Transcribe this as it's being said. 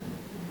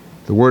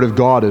The Word of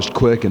God is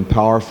quick and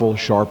powerful,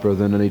 sharper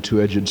than any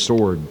two-edged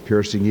sword,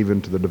 piercing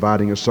even to the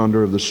dividing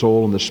asunder of the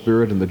soul and the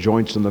spirit and the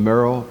joints and the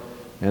marrow,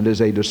 and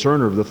is a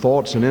discerner of the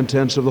thoughts and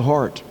intents of the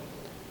heart.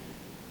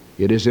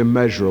 It is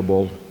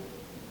immeasurable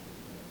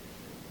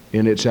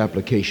in its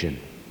application.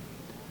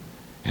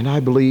 And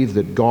I believe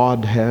that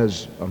God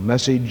has a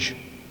message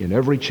in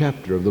every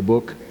chapter of the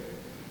book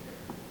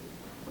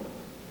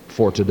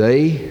for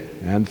today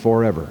and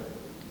forever.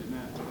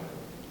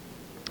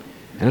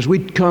 And as we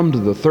come to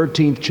the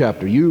 13th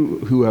chapter, you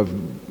who have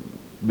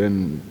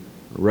been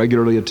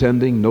regularly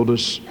attending,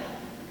 notice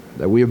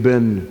that we have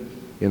been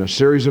in a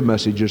series of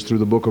messages through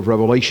the book of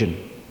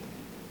Revelation.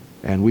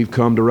 And we've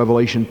come to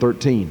Revelation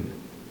 13.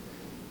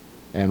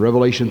 And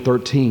Revelation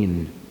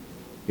 13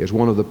 is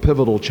one of the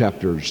pivotal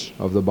chapters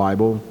of the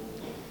Bible,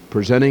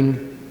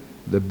 presenting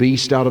the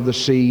beast out of the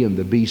sea and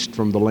the beast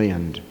from the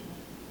land.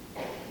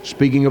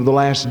 Speaking of the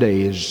last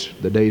days,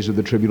 the days of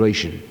the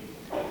tribulation.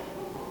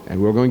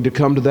 And we're going to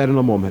come to that in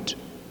a moment.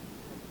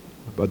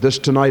 But this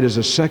tonight is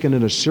a second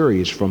in a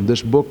series from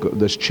this book,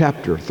 this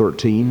chapter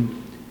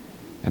 13.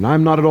 And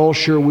I'm not at all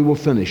sure we will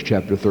finish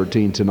chapter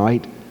 13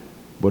 tonight,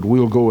 but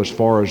we'll go as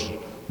far as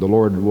the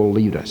Lord will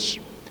lead us.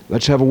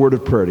 Let's have a word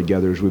of prayer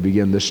together as we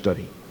begin this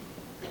study.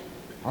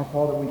 Our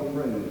Father, we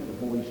pray that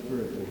the Holy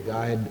Spirit will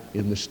guide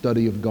in the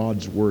study of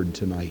God's Word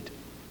tonight.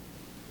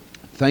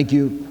 Thank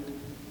you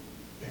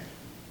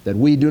that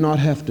we do not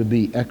have to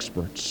be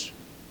experts,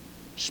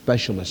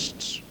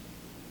 specialists,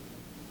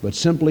 but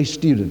simply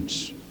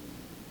students,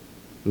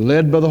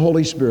 led by the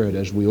Holy Spirit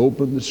as we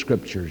open the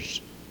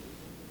Scriptures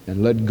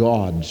and let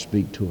God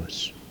speak to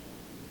us.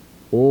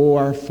 Oh,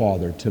 our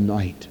Father,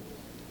 tonight,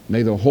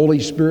 may the Holy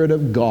Spirit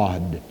of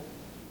God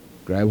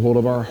grab hold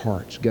of our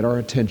hearts, get our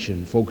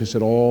attention, focus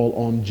it all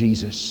on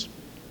Jesus.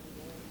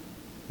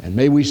 And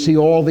may we see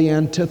all the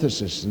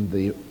antithesis and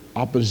the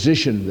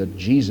opposition that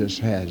Jesus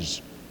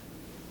has,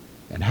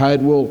 and how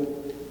it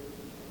will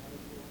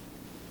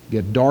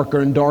get darker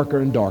and darker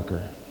and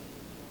darker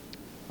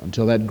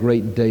until that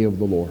great day of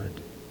the Lord.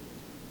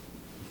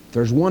 If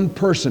there's one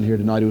person here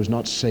tonight who is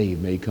not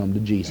saved, may he come to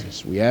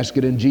Jesus. We ask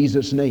it in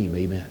Jesus' name,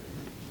 amen.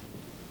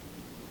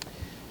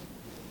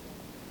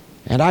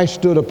 And I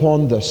stood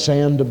upon the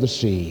sand of the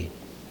sea,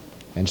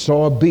 and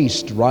saw a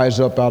beast rise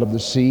up out of the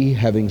sea,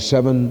 having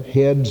 7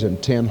 heads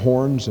and 10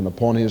 horns, and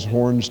upon his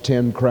horns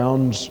 10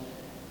 crowns,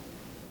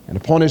 and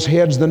upon his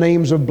heads the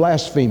names of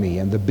blasphemy.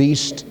 And the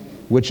beast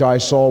which I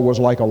saw was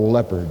like a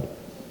leopard,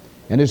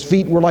 and his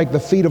feet were like the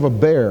feet of a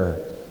bear,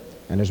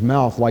 and his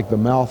mouth like the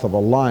mouth of a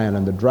lion.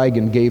 And the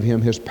dragon gave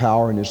him his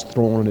power and his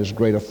throne and his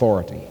great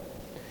authority.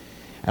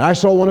 And I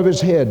saw one of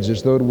his heads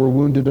as though it were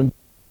wounded and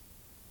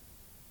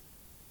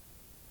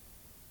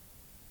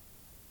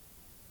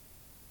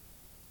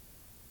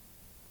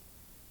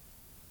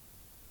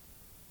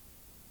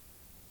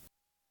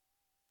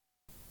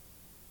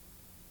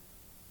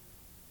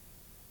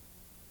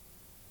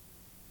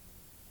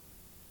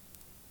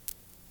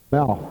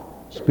mouth,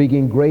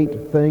 speaking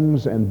great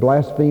things and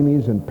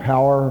blasphemies, and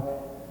power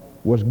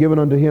was given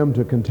unto him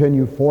to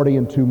continue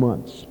 42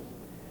 months.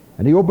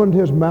 And he opened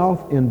his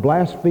mouth in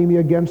blasphemy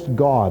against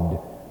God,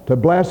 to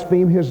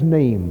blaspheme his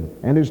name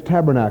and his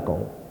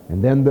tabernacle,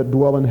 and them that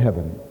dwell in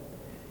heaven.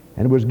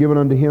 And it was given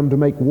unto him to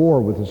make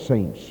war with the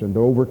saints, and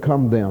to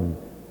overcome them.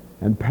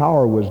 And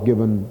power was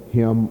given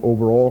him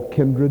over all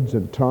kindreds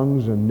and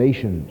tongues and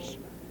nations.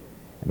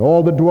 And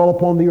all that dwell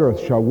upon the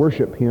earth shall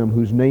worship him,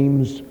 whose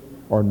names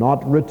are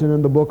not written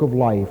in the book of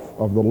life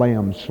of the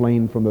Lamb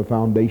slain from the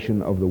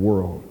foundation of the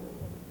world.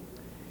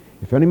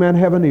 If any man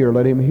have an ear,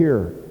 let him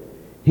hear.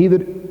 He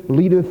that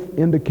leadeth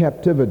into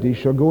captivity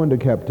shall go into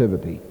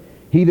captivity.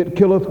 He that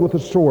killeth with a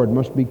sword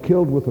must be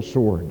killed with a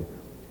sword.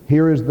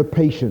 Here is the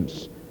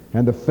patience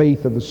and the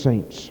faith of the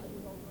saints.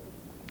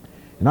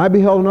 And I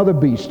beheld another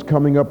beast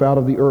coming up out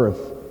of the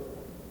earth,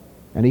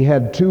 and he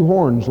had 2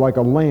 horns like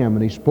a lamb,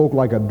 and he spoke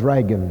like a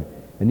dragon.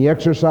 And he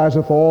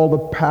exerciseth all the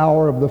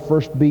power of the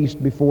first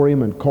beast before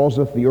him, and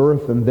causeth the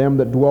earth and them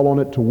that dwell on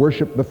it to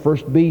worship the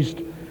first beast,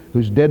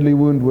 whose deadly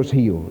wound was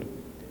healed.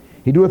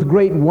 He doeth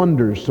great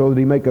wonders, so that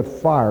he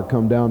maketh fire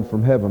come down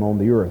from heaven on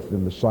the earth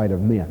in the sight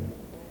of men,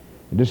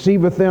 and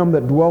deceiveth them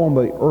that dwell on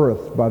the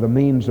earth by the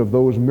means of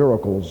those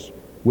miracles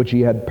which he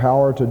had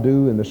power to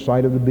do in the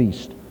sight of the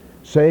beast,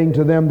 saying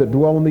to them that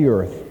dwell on the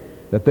earth,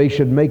 that they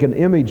should make an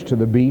image to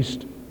the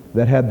beast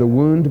that had the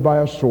wound by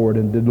a sword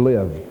and did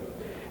live.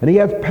 And he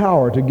hath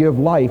power to give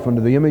life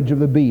unto the image of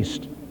the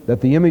beast,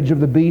 that the image of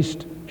the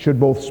beast should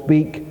both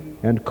speak,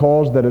 and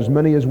cause that as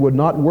many as would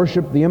not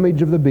worship the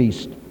image of the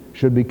beast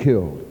should be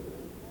killed.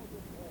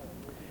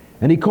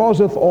 And he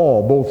causeth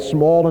all, both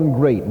small and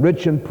great,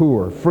 rich and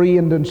poor, free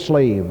and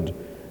enslaved,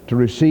 to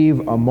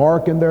receive a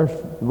mark in their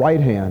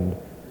right hand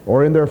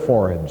or in their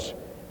foreheads,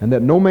 and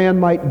that no man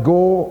might go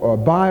or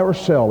buy or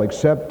sell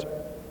except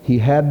he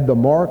had the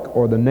mark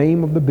or the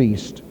name of the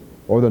beast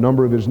or the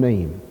number of his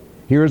name.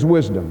 Here is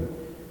wisdom.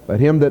 Let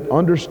him that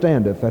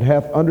understandeth, that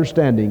hath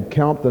understanding,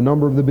 count the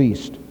number of the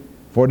beast.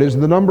 For it is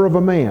the number of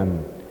a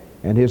man,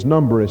 and his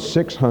number is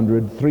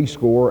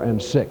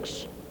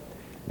 666.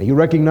 Now, you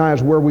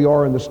recognize where we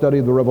are in the study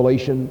of the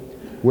Revelation.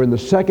 We're in the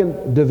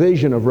second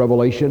division of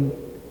Revelation,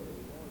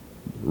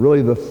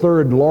 really the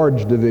third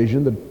large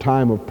division, the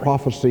time of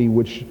prophecy,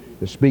 which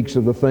speaks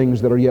of the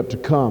things that are yet to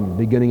come,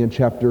 beginning in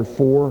chapter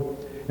 4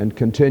 and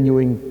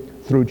continuing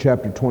through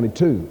chapter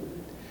 22.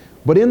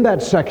 But in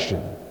that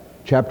section,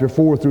 chapter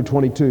 4 through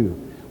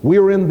 22, we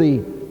are in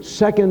the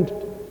second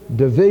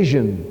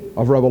division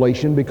of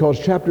Revelation, because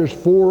chapters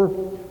 4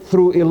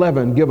 through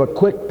 11 give a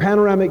quick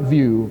panoramic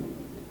view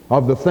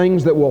of the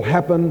things that will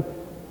happen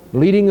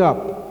leading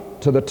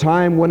up to the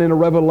time when in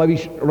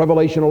Revelation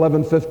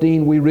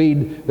 11:15 we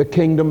read, the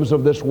kingdoms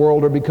of this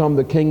world are become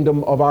the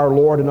kingdom of our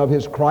Lord and of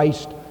His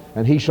Christ,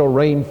 and He shall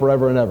reign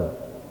forever and ever.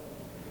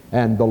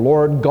 And the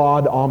Lord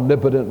God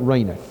omnipotent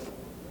reigneth.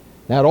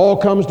 Now it all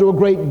comes to a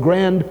great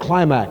grand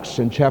climax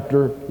in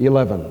chapter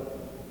 11.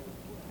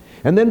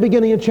 And then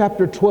beginning in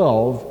chapter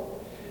 12,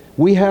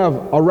 we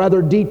have a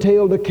rather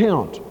detailed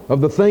account of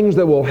the things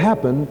that will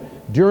happen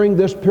during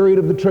this period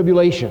of the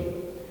tribulation,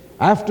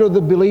 after the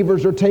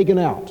believers are taken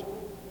out,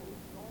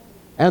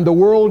 and the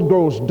world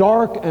grows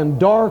dark and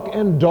dark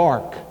and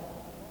dark.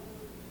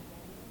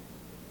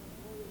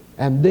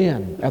 And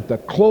then, at the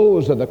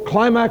close of the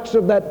climax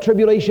of that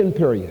tribulation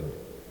period,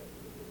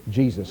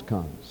 Jesus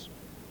comes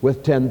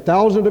with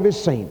 10,000 of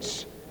His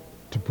saints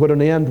to put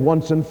an end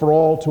once and for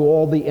all to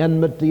all the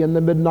enmity and the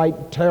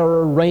midnight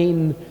terror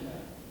reign,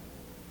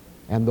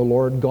 and the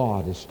Lord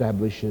God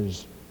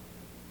establishes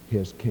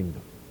His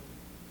kingdom.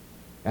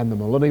 And the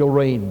millennial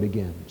reign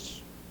begins.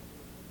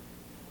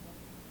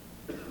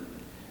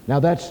 Now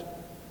that's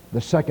the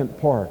second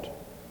part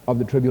of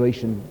the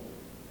tribulation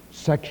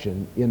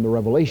section in the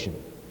Revelation,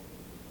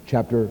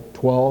 chapter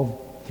 12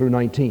 through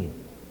 19.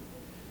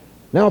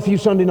 Now a few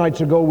Sunday nights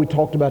ago we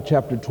talked about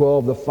chapter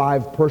 12, the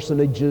 5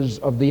 personages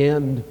of the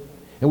end.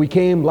 And we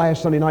came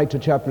last Sunday night to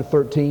chapter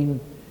 13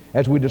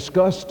 as we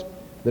discussed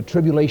the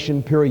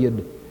tribulation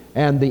period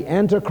and the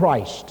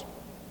Antichrist.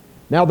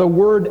 Now the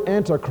word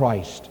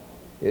Antichrist,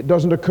 it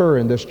doesn't occur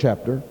in this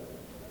chapter.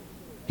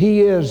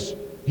 He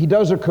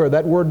does occur,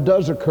 that word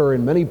does occur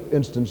in many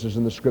instances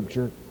in the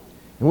Scripture.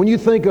 And when you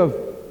think of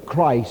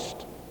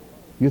Christ,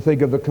 you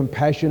think of the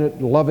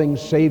compassionate, loving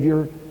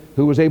Savior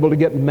who was able to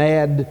get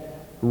mad,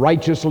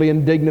 righteously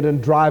indignant,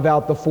 and drive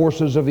out the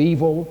forces of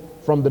evil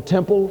from the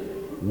temple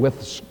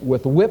with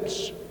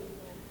whips.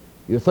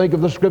 You think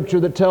of the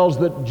Scripture that tells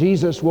that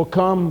Jesus will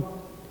come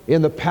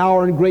in the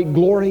power and great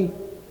glory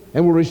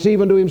and will receive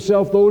unto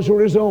Himself those who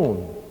are His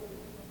own.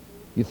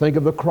 You think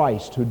of the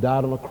Christ who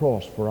died on the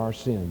cross for our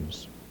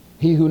sins.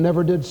 He who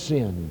never did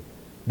sin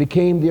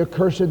became the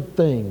accursed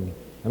thing,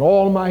 and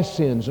all my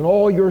sins and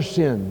all your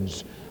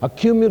sins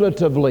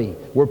accumulatively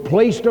were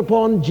placed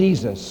upon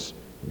Jesus.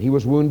 He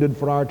was wounded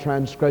for our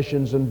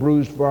transgressions and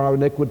bruised for our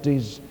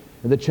iniquities,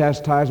 and the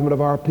chastisement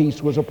of our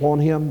peace was upon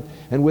Him,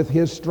 and with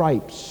His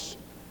stripes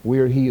we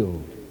are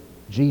healed.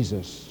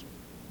 Jesus,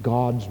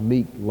 God's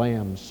meek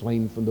lamb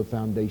slain from the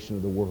foundation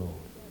of the world.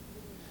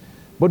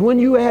 But when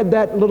you add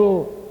that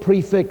little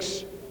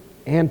prefix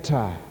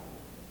anti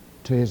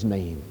to His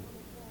name,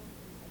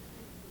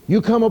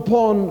 you come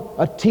upon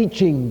a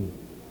teaching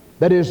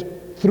that is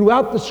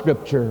throughout the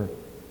Scripture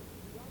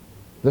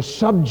the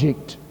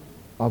subject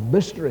of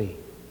mystery,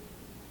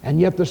 and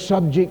yet the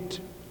subject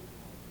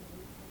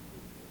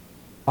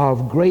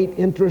of great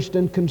interest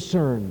and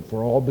concern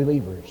for all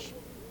believers.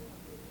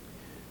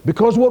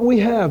 Because what we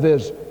have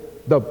is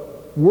the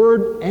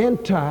word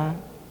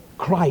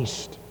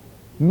anti-Christ,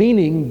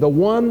 meaning the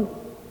one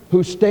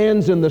who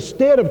stands in the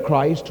stead of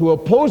Christ, who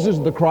opposes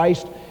the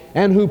Christ,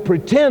 and who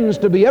pretends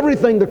to be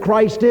everything the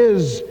Christ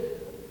is,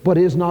 but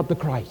is not the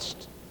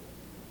Christ.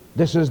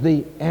 This is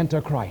the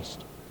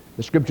Antichrist.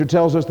 The Scripture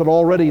tells us that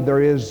already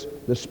there is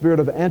the spirit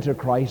of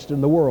Antichrist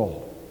in the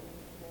world.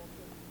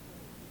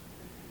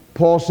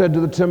 Paul said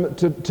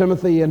to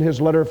Timothy in his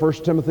letter, 1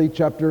 Timothy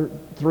chapter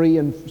 3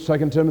 and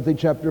 2 Timothy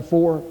chapter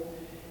 4,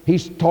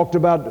 he's talked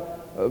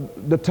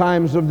about the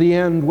times of the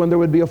end when there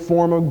would be a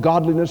form of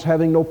godliness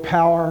having no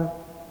power.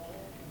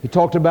 He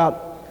talked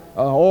about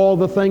all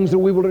the things that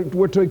we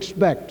were to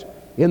expect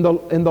in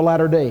the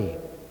latter day.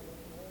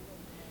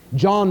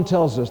 John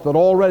tells us that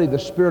already the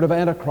spirit of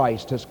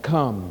Antichrist has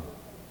come.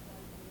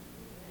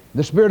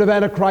 The spirit of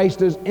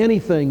Antichrist is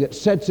anything that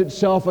sets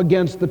itself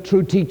against the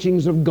true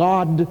teachings of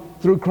God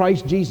through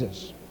Christ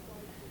Jesus.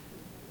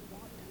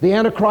 The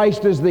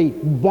Antichrist is the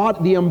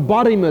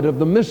embodiment of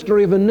the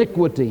mystery of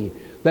iniquity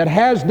that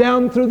has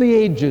down through the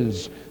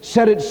ages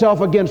set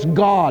itself against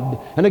God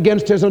and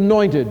against His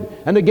anointed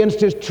and against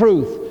His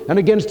truth and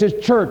against His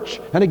church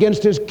and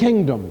against His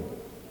kingdom.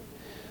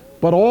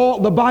 But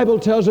the Bible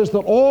tells us that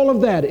all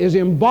of that is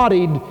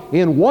embodied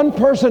in one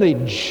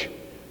personage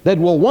that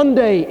will one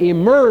day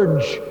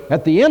emerge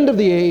at the end of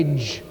the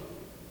age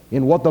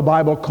in what the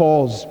Bible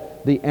calls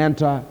the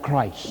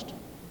Antichrist.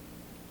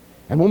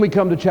 And when we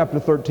come to chapter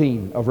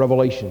 13 of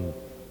Revelation,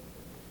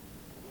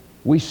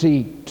 we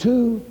see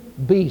 2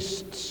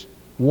 beasts,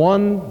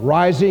 one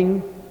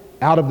rising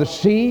out of the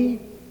sea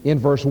in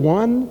verse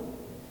 1,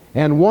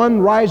 and one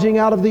rising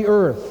out of the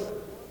earth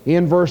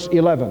in verse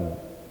 11.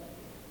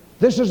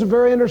 This is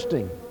very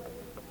interesting.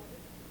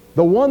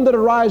 The one that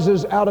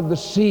arises out of the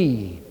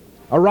sea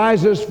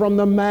arises from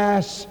the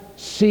mass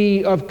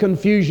sea of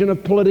confusion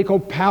of political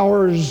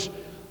powers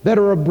that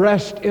are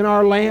abreast in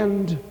our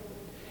land.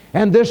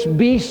 And this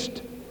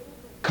beast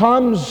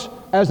comes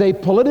as a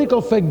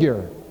political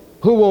figure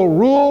who will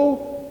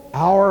rule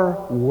our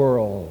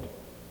world.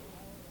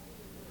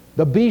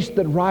 The beast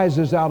that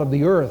rises out of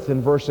the earth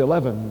in verse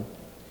 11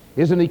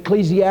 is an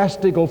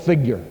ecclesiastical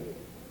figure.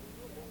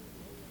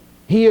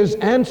 He is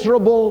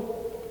answerable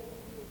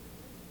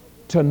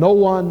to no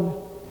one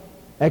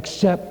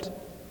except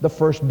the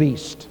first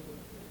beast.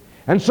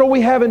 And so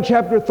we have in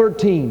chapter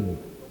 13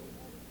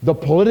 the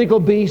political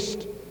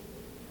beast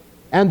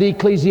and the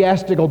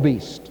ecclesiastical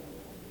beast.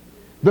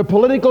 The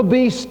political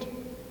beast,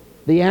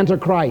 the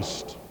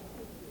Antichrist,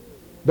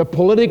 the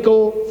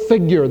political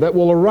figure that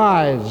will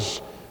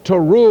arise to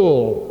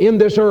rule in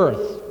this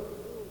earth.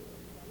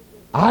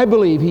 I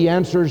believe he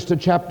answers to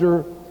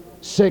chapter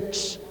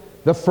 6,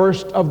 the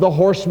first of the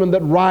horsemen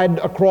that ride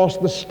across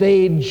the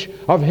stage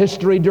of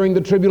history during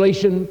the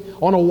tribulation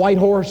on a white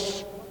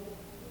horse.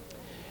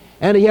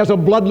 And he has a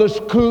bloodless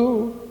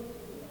coup,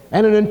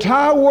 and an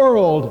entire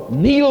world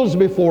kneels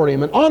before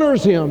him and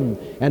honors him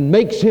and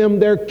makes him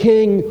their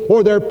king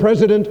or their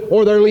president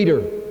or their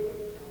leader.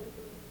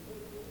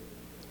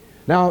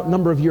 Now, a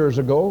number of years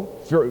ago,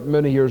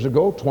 many years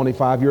ago,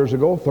 25 years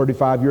ago,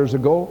 35 years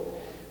ago,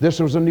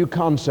 this was a new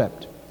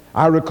concept.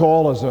 I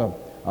recall as a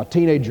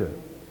teenager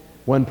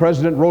when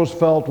President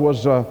Roosevelt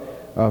was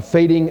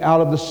fading out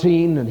of the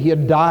scene, and he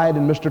had died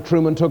and Mr.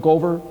 Truman took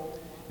over,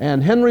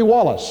 and Henry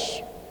Wallace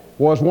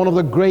was one of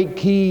the great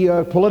key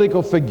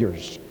political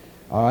figures.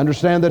 I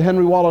understand that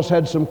Henry Wallace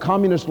had some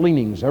communist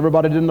leanings.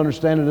 Everybody didn't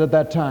understand it at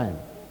that time.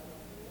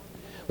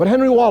 But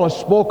Henry Wallace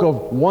spoke of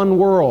one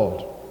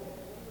world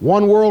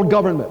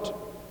government.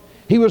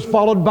 He was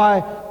followed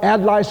by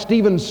Adlai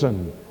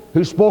Stevenson,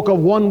 who spoke of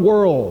one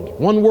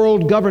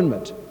world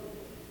government.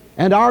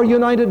 And our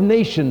United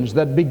Nations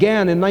that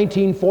began in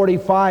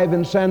 1945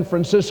 in San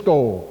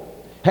Francisco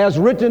has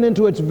written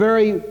into its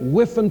very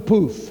whiff and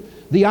poof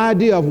the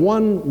idea of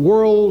one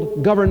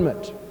world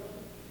government.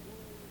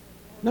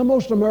 Now,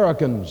 most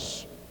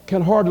Americans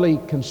can hardly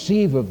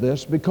conceive of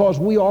this because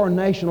we are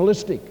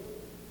nationalistic.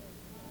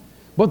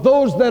 But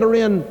those that are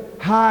in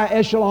high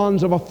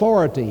echelons of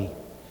authority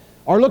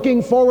are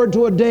looking forward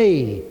to a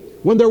day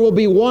when there will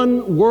be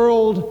one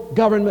world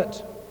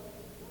government.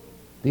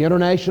 The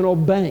International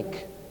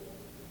Bank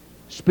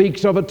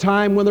speaks of a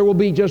time when there will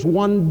be just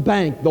one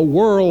bank, the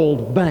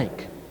World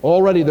Bank.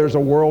 Already there's a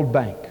World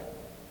Bank.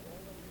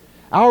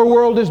 Our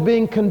world is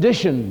being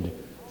conditioned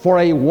for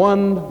a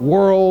one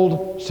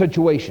world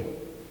situation.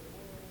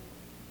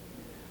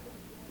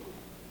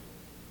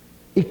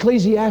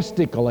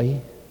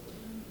 Ecclesiastically,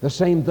 the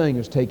same thing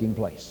is taking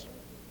place.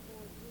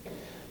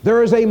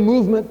 There is a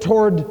movement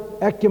toward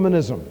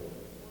ecumenism.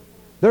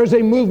 There is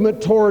a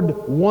movement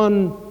toward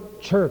one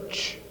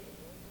church.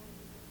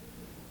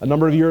 A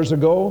number of years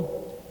ago,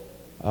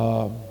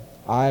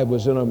 I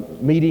was in a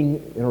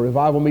meeting, in a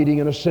revival meeting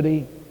in a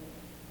city,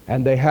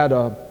 and they had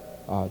a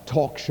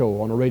talk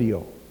show on the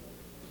radio.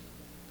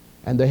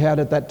 And they had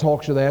at that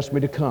talk show, they asked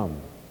me to come,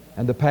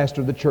 and the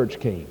pastor of the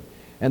church came.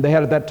 And they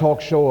had at that talk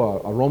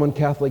show a Roman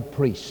Catholic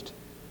priest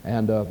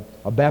and a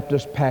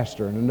Baptist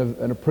pastor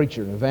and a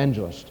preacher, an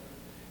evangelist.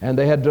 And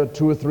they had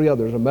 2 or 3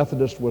 others. A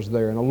Methodist was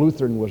there and a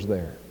Lutheran was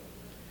there.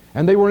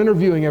 And they were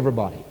interviewing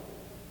everybody.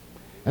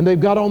 And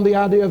they've got on the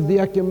idea of the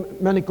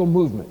ecumenical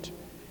movement.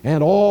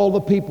 And all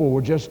the people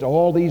were just,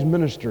 all these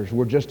ministers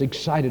were just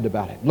excited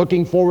about it,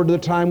 looking forward to the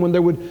time when they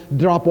would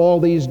drop all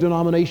these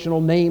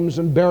denominational names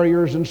and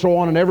barriers and so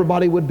on, and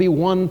everybody would be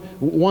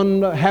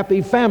one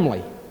happy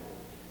family.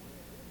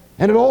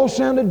 And it all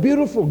sounded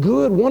beautiful,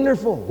 good,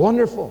 wonderful,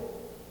 wonderful.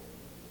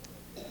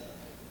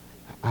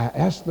 I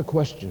asked the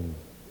question,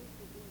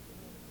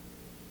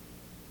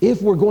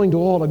 if we're going to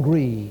all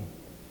agree,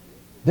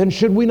 then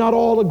should we not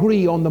all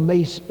agree on the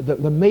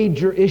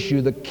major issue,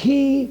 the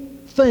key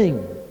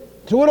thing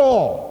to it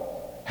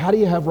all? How do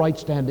you have right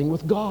standing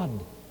with God?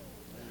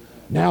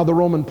 Now the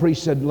Roman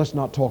priest said, let's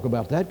not talk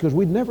about that because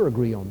we'd never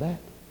agree on that.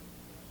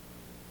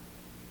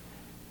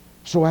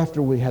 So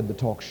after we had the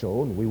talk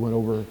show and we went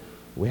over,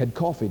 we had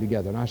coffee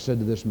together, and I said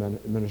to this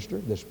minister,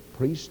 this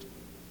priest,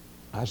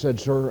 I said,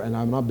 sir, and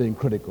I'm not being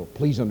critical,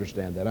 please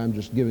understand that, I'm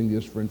just giving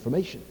this for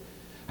information.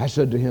 I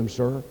said to him,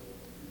 sir,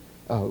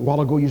 a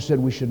while ago you said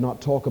we should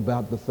not talk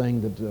about the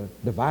thing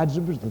that divides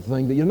us, the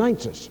thing that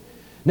unites us.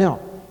 Now,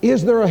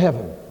 is there a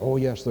heaven? Oh,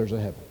 yes, there's a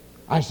heaven.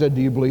 I said,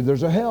 do you believe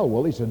there's a hell?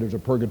 Well, he said, there's a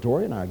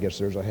purgatory, and I guess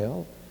there's a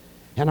hell.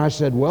 And I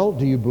said, well,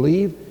 do you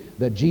believe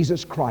that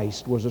Jesus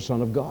Christ was the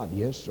Son of God?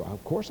 Yes,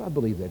 of course I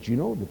believe that. You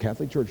know, the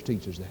Catholic Church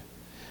teaches that.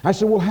 I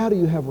said, well, how do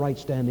you have right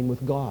standing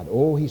with God?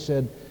 Oh, he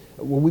said,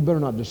 well, we better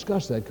not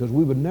discuss that because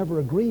we would never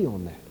agree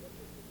on that.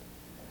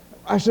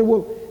 I said,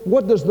 well,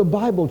 what does the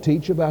Bible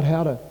teach about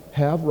how to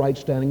have right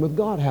standing with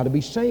God, how to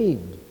be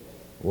saved?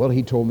 Well,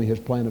 he told me his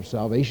plan of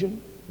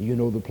salvation. You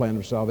know the plan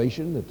of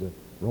salvation that the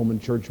Roman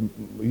Church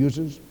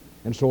uses,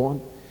 and so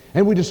on.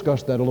 And we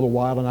discussed that a little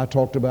while, and I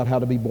talked about how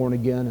to be born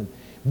again. And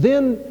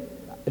then,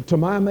 to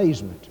my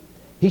amazement,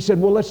 he said,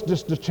 well, let's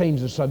just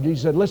change the subject.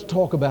 He said, let's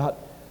talk about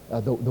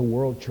the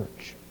world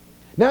church.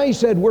 Now, he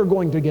said, we're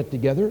going to get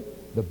together,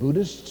 the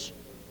Buddhists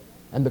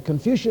and the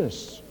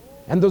Confucianists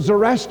and the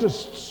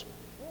Zoroastrists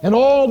and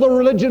all the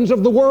religions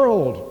of the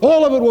world.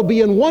 All of it will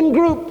be in one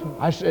group.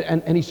 I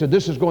said, and he said,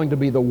 this is going to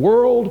be the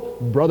world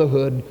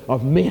brotherhood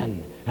of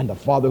men and the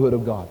fatherhood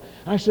of God.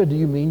 I said, do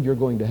you mean you're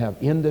going to have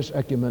in this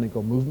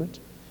ecumenical movement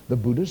the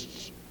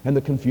Buddhists and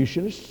the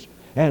Confucianists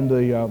and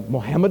the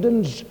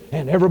Mohammedans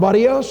and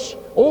everybody else?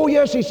 Oh,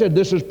 yes, he said,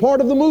 this is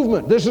part of the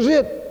movement. This is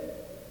it.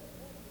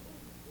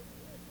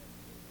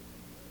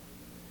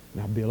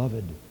 Now,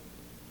 beloved,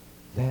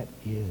 that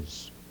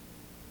is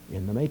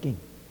in the making.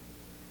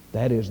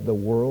 That is the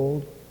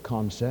world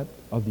concept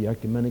of the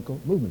ecumenical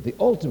movement, the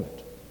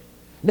ultimate.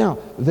 Now,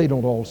 they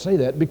don't all say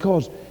that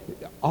because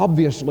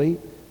obviously,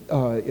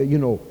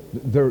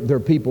 there are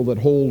people that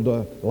hold,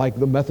 like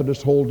the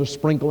Methodists hold to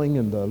sprinkling,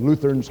 and the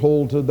Lutherans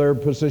hold to their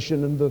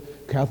position, and the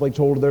Catholics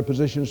hold to their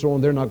position, and so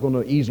on. They're not going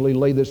to easily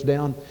lay this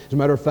down. As a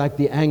matter of fact,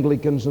 the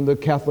Anglicans and the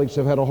Catholics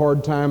have had a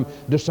hard time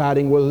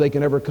deciding whether they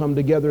can ever come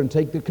together and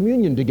take the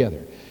communion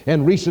together.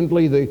 And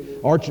recently, the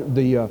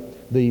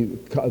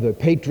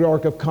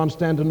Patriarch of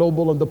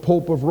Constantinople and the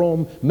Pope of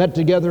Rome met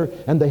together,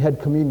 and they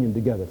had communion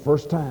together.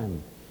 First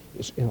time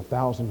in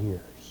 1,000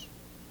 years.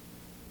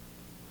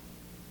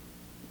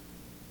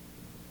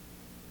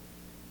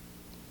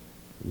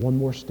 One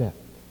more step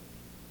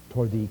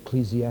toward the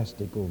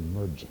ecclesiastical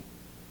merging.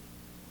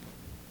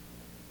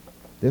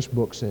 This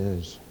book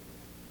says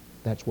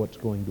that's what's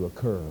going to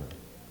occur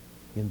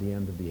in the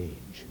end of the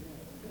age.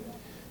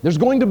 There's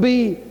going to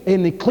be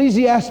an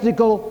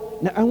ecclesiastical...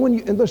 Now,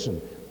 and listen,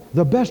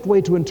 the best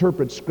way to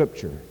interpret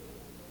Scripture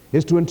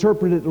is to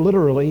interpret it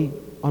literally,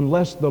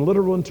 unless the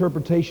literal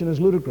interpretation is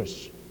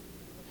ludicrous.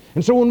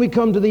 And so when we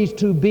come to these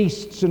two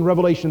beasts in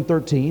Revelation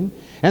 13,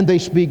 and they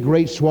speak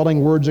great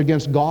swelling words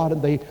against God,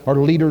 and they are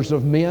leaders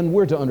of men,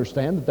 we're to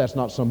understand that that's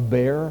not some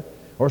bear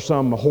or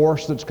some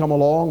horse that's come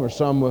along or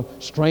some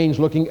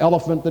strange-looking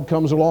elephant that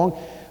comes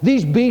along.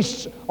 These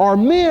beasts are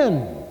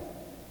men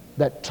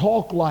that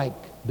talk like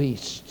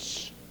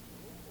beasts,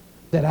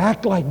 that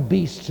act like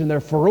beasts in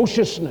their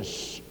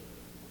ferociousness,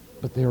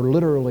 but they're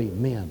literally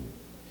men.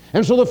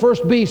 And so the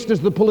first beast is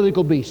the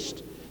political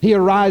beast. He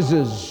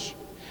arises.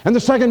 And the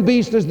second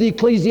beast is the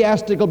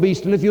ecclesiastical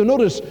beast. And if you'll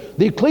notice,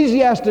 the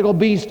ecclesiastical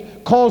beast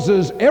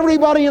causes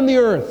everybody in the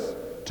earth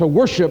to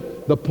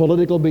worship the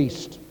political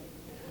beast.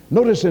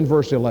 Notice in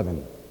verse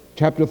 11,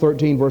 chapter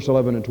 13, verse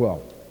 11 and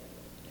 12.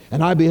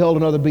 And I beheld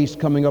another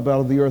beast coming up out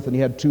of the earth, and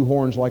he had two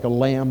horns like a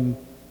lamb.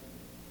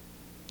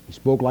 He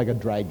spoke like a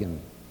dragon.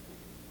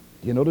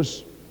 Do you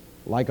notice?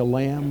 Like a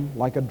lamb,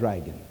 like a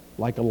dragon.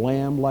 Like a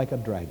lamb, like a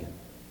dragon.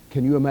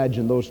 Can you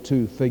imagine those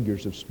two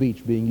figures of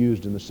speech being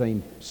used in the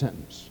same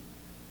sentence?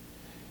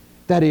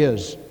 That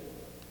is,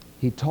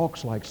 he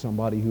talks like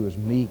somebody who is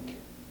meek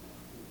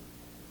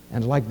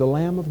and like the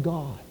Lamb of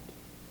God.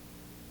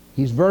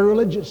 He's very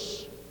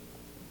religious,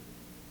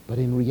 but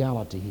in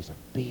reality, he's a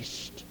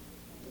beast.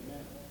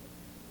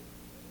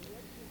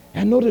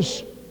 And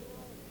notice,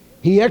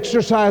 he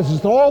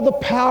exercises all the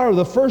power of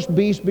the first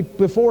beast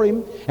before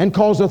him, and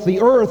causeth the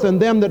earth and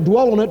them that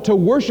dwell on it to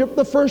worship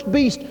the first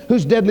beast,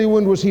 whose deadly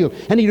wound was healed.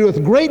 And he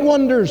doeth great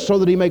wonders, so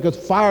that he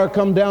maketh fire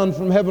come down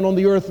from heaven on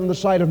the earth in the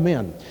sight of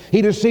men.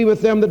 He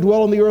deceiveth them that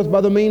dwell on the earth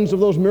by the means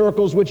of those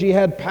miracles which he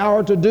had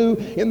power to do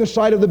in the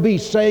sight of the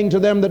beast, saying to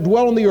them that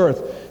dwell on the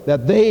earth,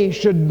 that they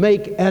should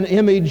make an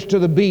image to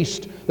the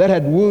beast that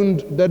had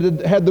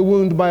the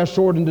wound by a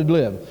sword and did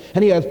live.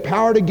 And he hath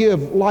power to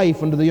give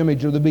life unto the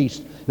image of the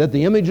beast, that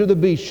the image of the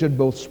beast should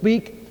both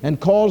speak and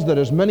cause that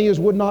as many as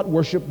would not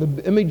worship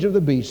the image of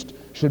the beast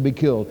should be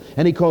killed.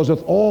 And he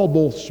causeth all,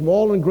 both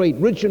small and great,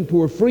 rich and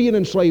poor, free and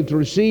enslaved, to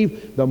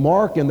receive the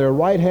mark in their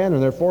right hand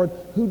and their forehead.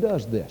 Who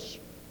does this?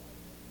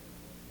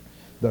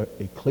 The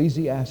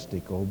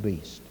ecclesiastical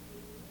beast.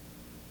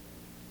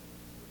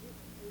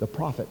 The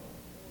prophet.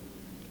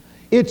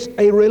 It's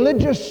a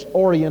religious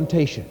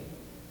orientation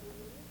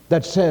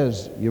that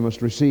says you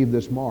must receive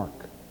this mark.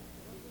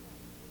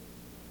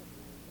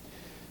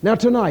 Now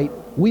tonight,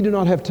 we do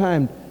not have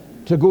time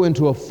to go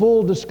into a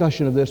full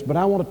discussion of this, but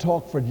I want to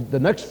talk for the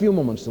next few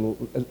moments,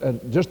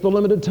 just the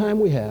limited time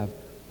we have,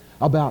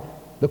 about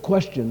the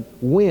question,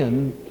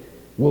 when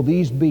will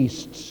these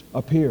beasts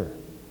appear?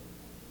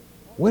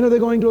 When are they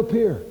going to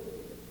appear?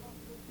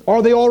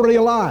 Are they already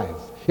alive?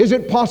 Is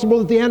it possible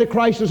that the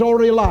Antichrist is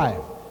already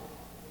alive?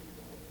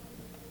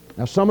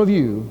 Now some of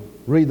you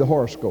read the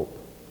horoscope.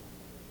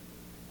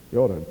 You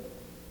ought to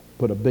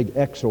put a big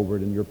X over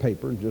it in your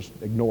paper and just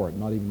ignore it,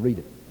 not even read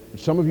it. And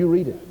some of you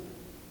read it.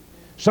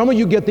 Some of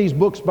you get these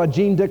books by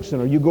Gene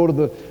Dixon, or you go to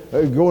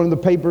go into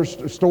the paper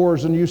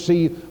stores and you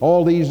see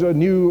all these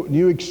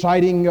new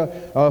exciting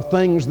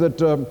things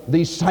that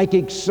these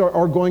psychics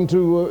are going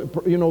to,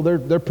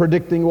 they're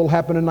predicting will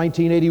happen in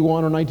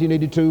 1981 or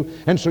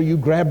 1982. And so you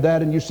grab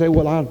that and you say,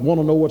 well, I want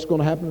to know what's going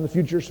to happen in the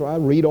future, so I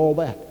read all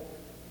that.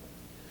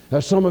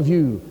 Some of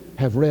you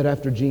have read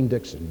after Gene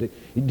Dixon.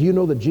 Do you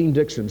know that Gene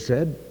Dixon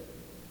said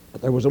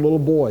that there was a little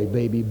boy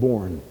baby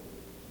born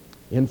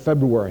in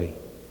February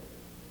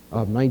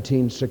of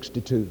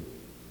 1962.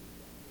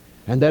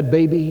 And that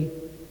baby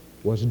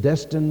was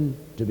destined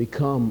to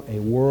become a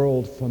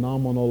world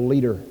phenomenal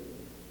leader.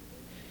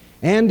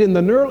 And in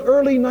the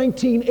early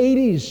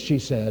 1980s, she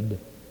said,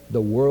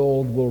 the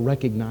world will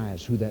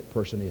recognize who that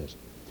person is.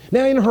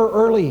 Now, in her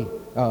early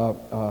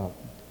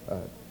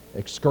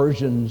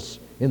excursions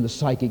in the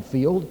psychic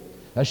field,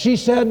 she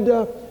said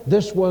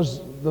this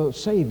was the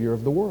Savior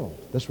of the world.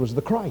 This was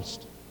the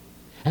Christ.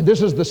 And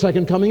this is the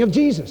second coming of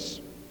Jesus.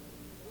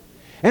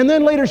 And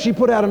then later she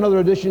put out another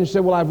edition and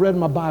said, well, I've read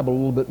my Bible a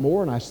little bit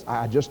more, and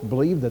I just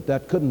believe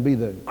that couldn't be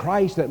the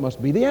Christ, that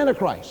must be the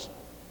Antichrist.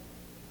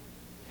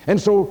 And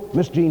so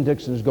Miss Jean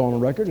Dixon has gone on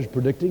record as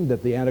predicting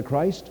that the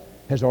Antichrist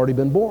has already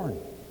been born,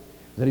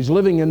 that he's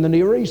living in the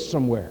Near East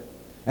somewhere,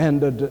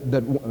 and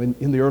that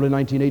in the early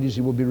 1980s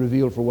he will be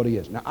revealed for what he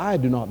is. Now, I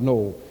do not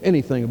know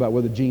anything about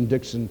whether Jean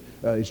Dixon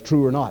is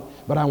true or not,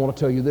 but I want to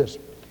tell you this.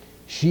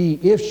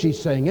 If she's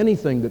saying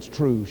anything that's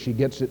true, she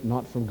gets it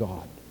not from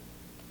God.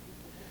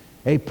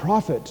 A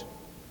prophet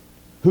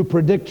who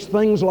predicts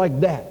things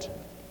like that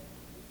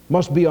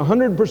must be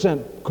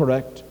 100%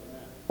 correct,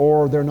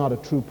 or they're not a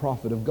true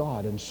prophet of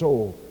God. And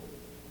so,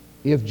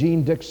 if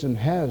Jean Dixon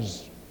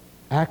has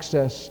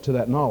access to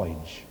that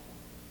knowledge,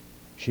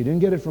 she didn't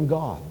get it from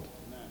God.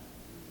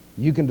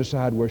 You can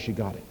decide where she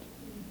got it.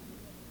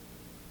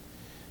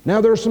 Now,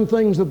 there are some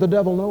things that the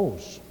devil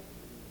knows.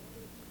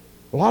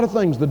 A lot of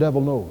things the devil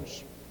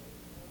knows.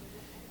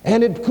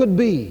 And it could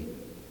be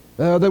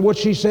that what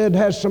she said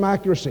has some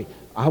accuracy.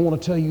 I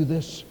want to tell you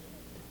this.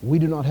 We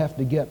do not have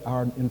to get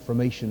our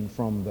information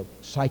from the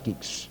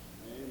psychics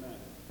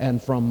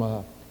and from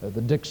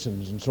the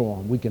Dixons and so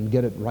on. We can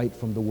get it right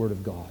from the Word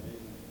of God.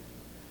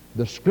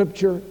 The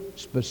Scripture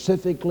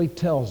specifically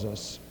tells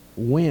us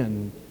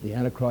when the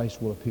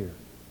Antichrist will appear,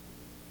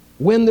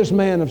 when this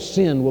man of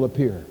sin will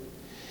appear.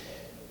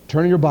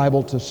 Turn your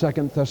Bible to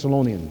 2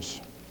 Thessalonians.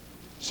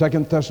 2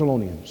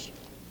 Thessalonians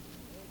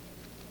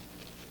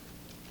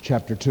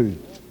chapter 2.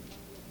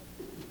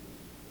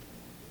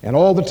 And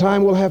all the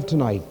time we'll have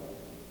tonight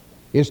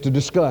is to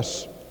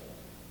discuss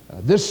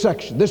this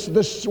section,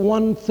 this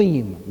one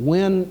theme.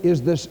 When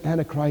is this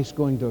Antichrist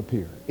going to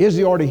appear? Is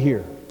he already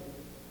here?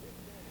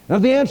 Now,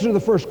 the answer to the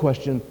first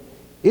question,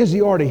 is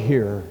he already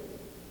here?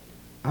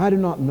 I do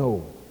not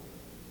know.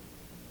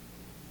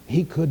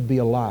 He could be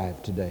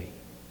alive today.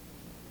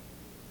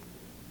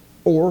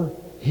 Or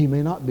he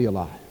may not be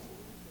alive.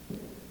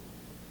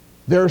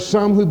 There are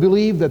some who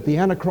believe that the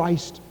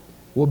Antichrist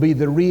will be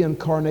the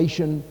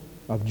reincarnation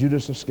of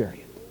Judas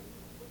Iscariot.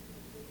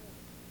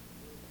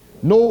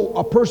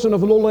 A person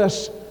of no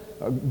less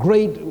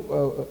great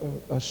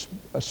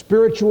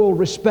spiritual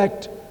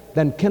respect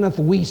than Kenneth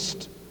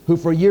Wuest, who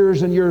for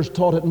years and years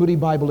taught at Moody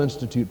Bible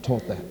Institute,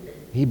 taught that.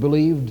 He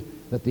believed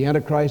that the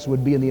Antichrist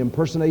would be in the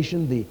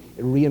impersonation, the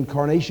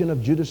reincarnation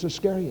of Judas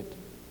Iscariot.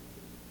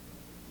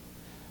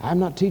 I'm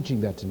not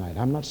teaching that tonight.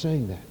 I'm not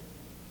saying that.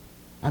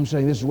 I'm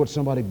saying this is what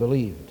somebody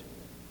believed.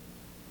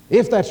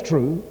 If that's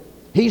true,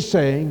 he's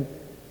saying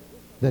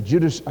that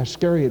Judas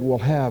Iscariot will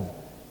have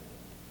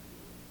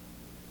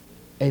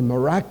a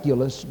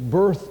miraculous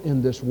birth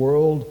in this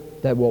world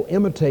that will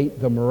imitate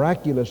the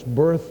miraculous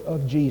birth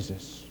of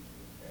Jesus.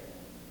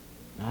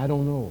 I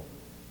don't know.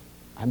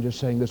 I'm just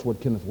saying this is what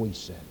Kenneth Wuest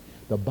said.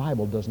 The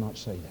Bible does not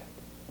say that.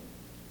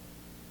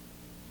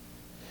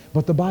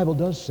 But the Bible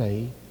does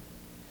say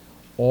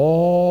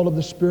all of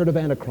the spirit of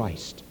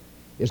Antichrist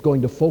is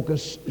going to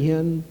focus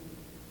in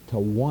to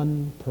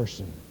one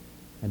person,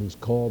 and he's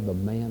called the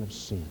man of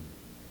sin.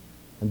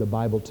 And the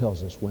Bible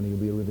tells us when he'll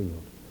be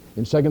revealed.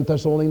 In 2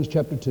 Thessalonians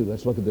chapter 2,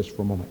 let's look at this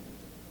for a moment.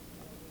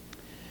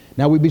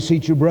 Now we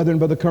beseech you, brethren,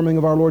 by the coming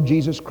of our Lord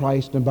Jesus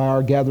Christ and by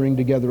our gathering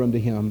together unto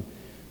him,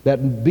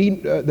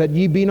 that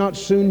ye be not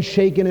soon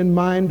shaken in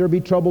mind or be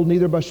troubled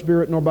neither by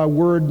spirit nor by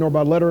word nor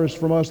by letters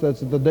from us, that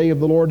the day of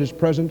the Lord is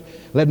present.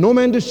 Let no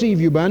man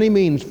deceive you by any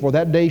means, for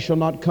that day shall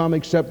not come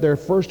except there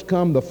first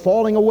come the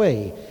falling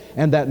away,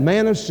 and that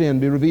man of sin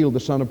be revealed, the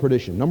son of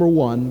perdition. Number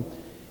one,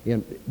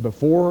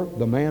 before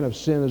the man of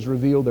sin is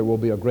revealed, there will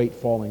be a great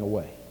falling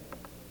away.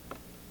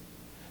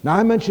 Now,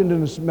 I mentioned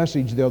in this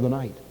message the other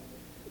night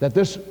that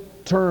this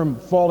term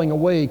falling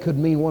away could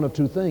mean one of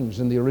two things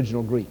in the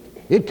original Greek.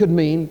 It could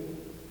mean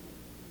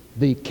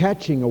the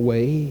catching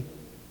away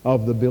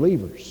of the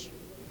believers.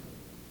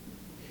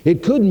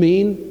 It could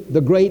mean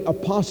the great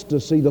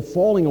apostasy, the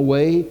falling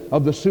away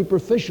of the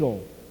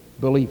superficial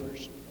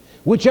believers.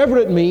 Whichever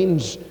it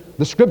means,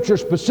 the Scripture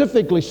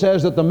specifically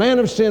says that the man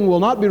of sin will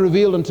not be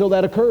revealed until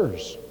that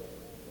occurs.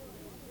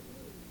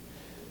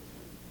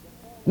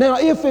 Now,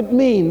 if it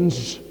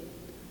means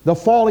the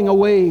falling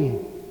away,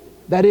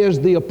 that is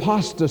the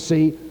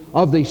apostasy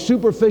of the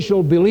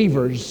superficial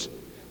believers,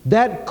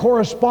 that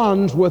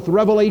corresponds with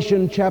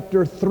Revelation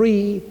chapter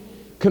 3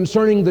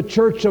 concerning the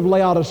church of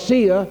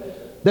Laodicea,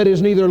 that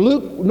is neither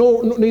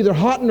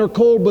hot nor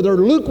cold, but they're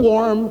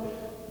lukewarm.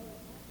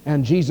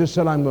 And Jesus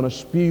said, I'm going to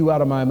spew you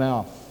out of my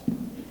mouth.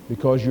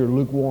 because you're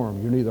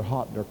lukewarm. You're neither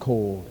hot nor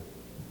cold.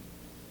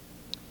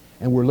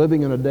 And we're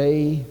living in a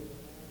day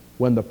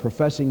when the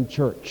professing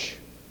church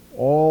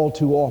all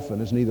too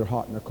often is neither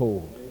hot nor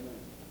cold.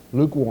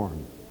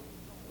 Lukewarm.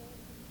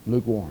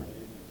 Lukewarm.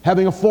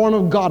 Having a form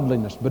of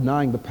godliness, but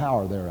denying the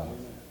power thereof.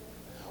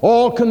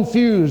 All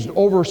confused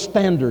over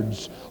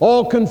standards.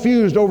 All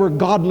confused over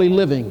godly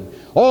living.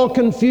 All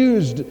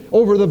confused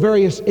over the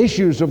various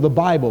issues of the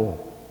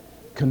Bible.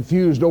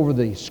 Confused over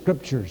the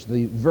Scriptures,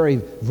 the very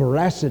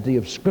veracity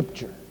of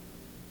Scripture.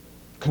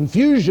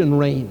 Confusion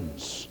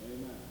reigns.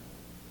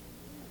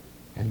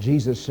 And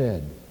Jesus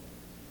said,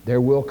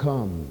 there will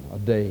come a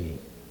day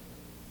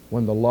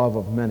when the love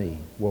of many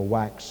will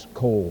wax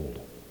cold.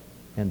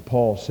 And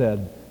Paul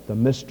said, the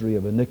mystery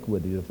of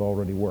iniquity doth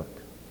already work.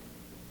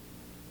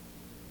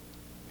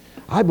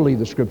 I believe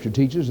the Scripture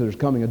teaches there's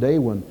coming a day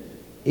when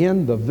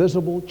in the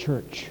visible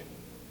church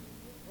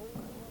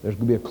there's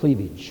going to be a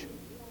cleavage.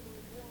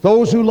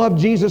 Those who love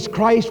Jesus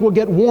Christ will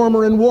get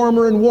warmer and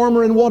warmer and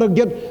warmer and want to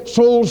get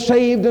souls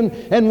saved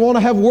and want to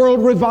have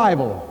world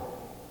revival.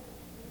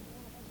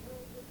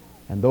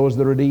 And those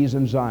that are at ease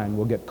in Zion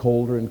will get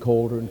colder and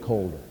colder and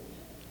colder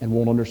and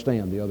won't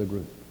understand the other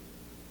group.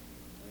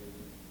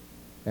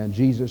 And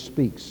Jesus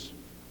speaks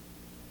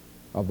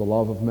of the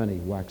love of many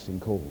waxing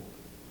cold.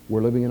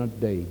 We're living in a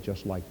day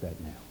just like that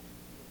now.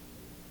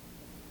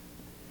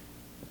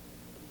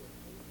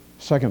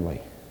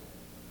 Secondly,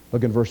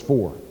 look at verse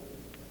 4.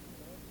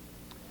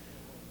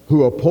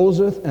 Who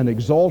opposeth and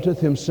exalteth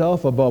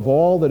himself above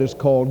all that is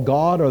called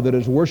God or that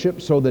is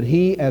worshipped, so that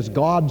he as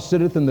God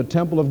sitteth in the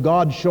temple of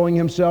God, showing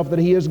himself that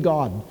he is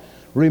God.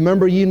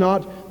 Remember ye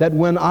not that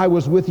when I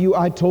was with you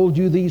I told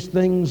you these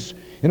things?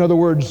 In other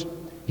words,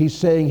 he's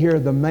saying here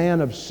the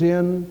man of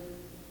sin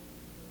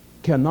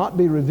cannot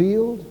be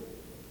revealed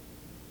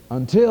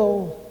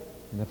until,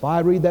 and if I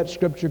read that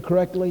scripture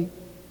correctly,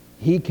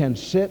 he can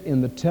sit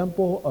in the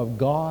temple of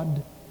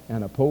God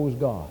and oppose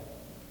God.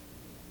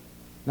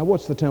 Now,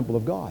 what's the temple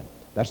of God?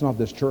 That's not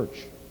this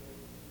church.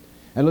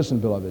 And listen,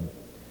 beloved,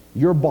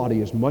 your body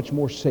is much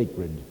more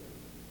sacred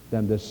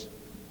than this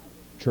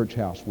church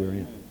house we're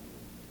in.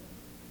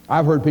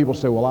 I've heard people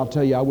say, well, I'll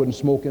tell you, I wouldn't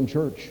smoke in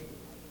church.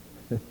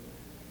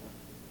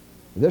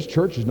 This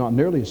church is not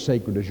nearly as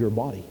sacred as your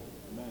body.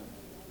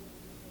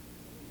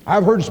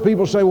 I've heard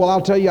people say, well,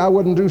 I'll tell you, I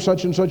wouldn't do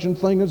such and such a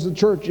thing as the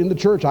church, in the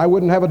church. I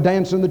wouldn't have a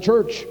dance in the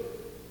church.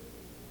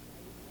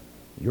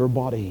 Your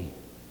body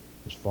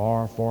is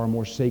far, far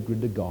more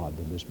sacred to God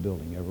than this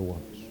building ever was.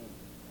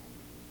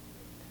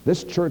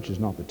 This church is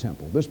not the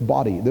temple. This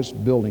body, this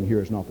building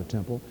here is not the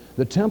temple.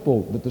 The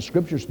temple that the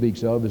Scripture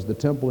speaks of is the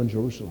temple in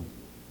Jerusalem.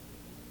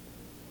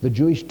 The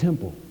Jewish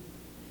temple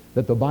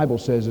that the Bible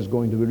says is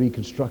going to be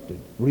reconstructed,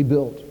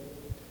 rebuilt.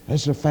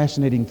 This is a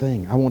fascinating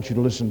thing. I want you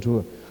to listen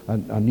to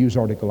a news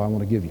article I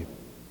want to give you.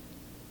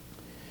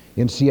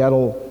 In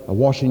Seattle,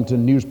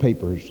 Washington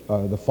newspapers,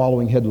 the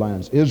following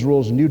headlines: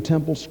 Israel's new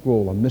temple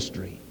scroll, a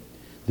mystery.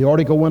 The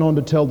article went on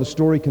to tell the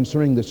story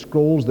concerning the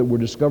scrolls that were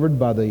discovered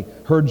by the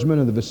herdsmen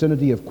in the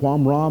vicinity of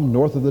Qumran,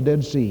 north of the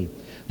Dead Sea.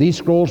 These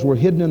scrolls were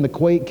hidden in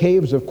the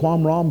caves of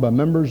Qumran by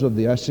members of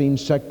the Essene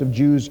sect of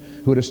Jews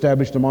who had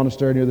established a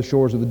monastery near the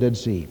shores of the Dead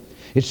Sea.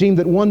 It seemed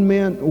that one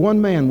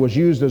man was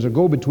used as a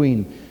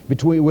go-between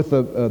with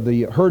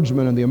the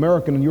herdsmen and the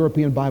American and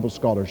European Bible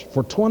scholars.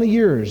 For 20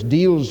 years,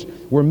 deals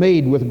were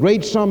made with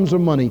great sums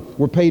of money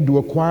were paid to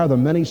acquire the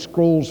many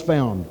scrolls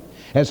found.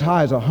 As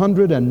high as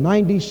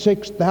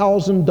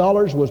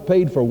 $196,000 was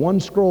paid for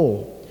one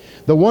scroll.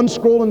 The one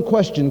scroll in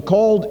question,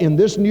 called in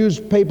this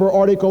newspaper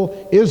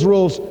article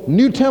Israel's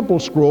New Temple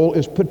Scroll,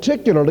 is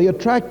particularly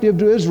attractive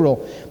to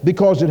Israel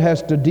because it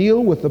has to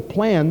deal with the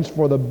plans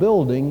for the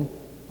building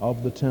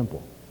of the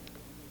temple.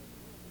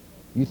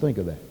 You think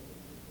of that.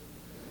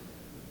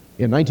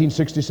 In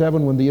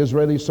 1967, when the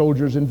Israeli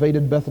soldiers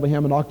invaded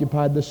Bethlehem and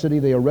occupied the city,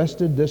 they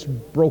arrested this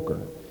broker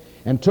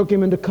and took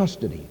him into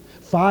custody.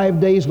 5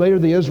 days later,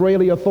 the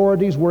Israeli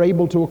authorities were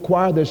able to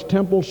acquire this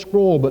temple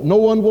scroll, but no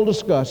one will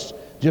discuss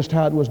just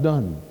how it was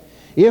done.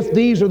 If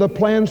these are the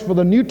plans for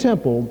the new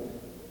temple,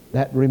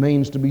 that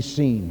remains to be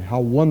seen. How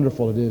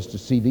wonderful it is to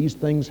see these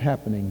things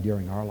happening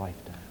during our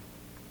lifetime.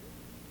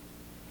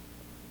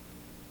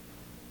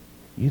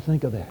 You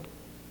think of that.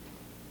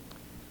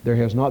 There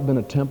has not been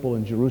a temple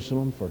in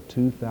Jerusalem for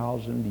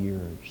 2,000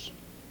 years.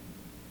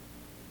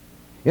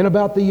 In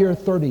about the year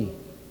 30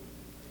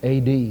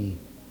 A.D.,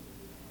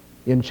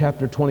 in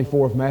chapter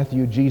 24 of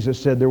Matthew,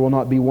 Jesus said, there will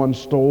not be one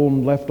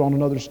stone left on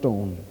another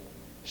stone,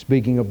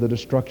 speaking of the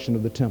destruction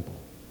of the temple.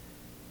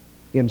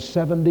 In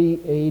 70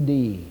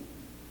 A.D.,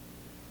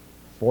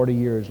 40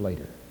 years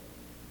later,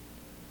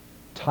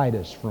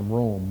 Titus from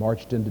Rome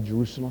marched into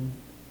Jerusalem,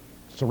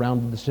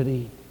 surrounded the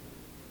city,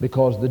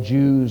 because the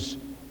Jews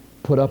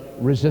put up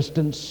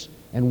resistance,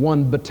 and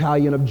one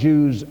battalion of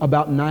Jews,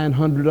 about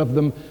 900 of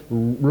them,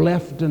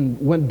 left and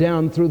went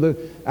down through the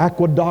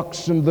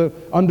aqueducts and the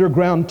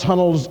underground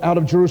tunnels out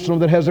of Jerusalem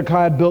that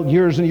Hezekiah had built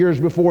years and years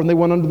before, and they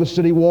went under the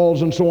city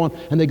walls and so on,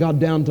 and they got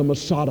down to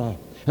Masada.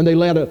 And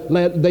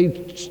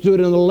they stood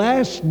in a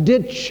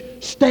last-ditch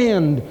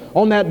stand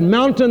on that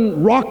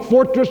mountain rock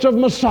fortress of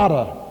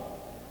Masada.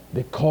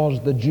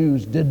 Because the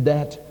Jews did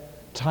that,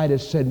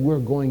 Titus said, we're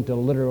going to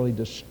literally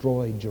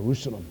destroy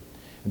Jerusalem.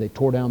 And they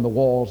tore down the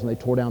walls, and they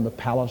tore down the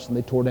palace, and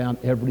they tore down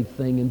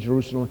everything in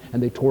Jerusalem,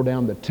 and they tore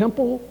down the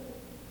temple.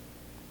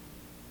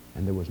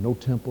 And there was no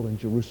temple in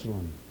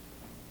Jerusalem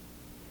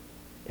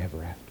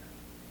ever after,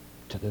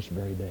 to this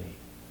very day.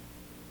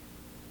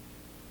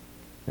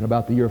 In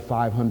about the year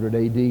 500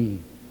 A.D.,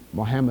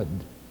 Muhammad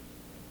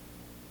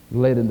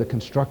led in the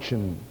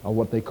construction of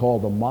what they call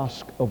the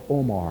Mosque of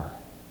Omar.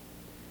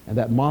 And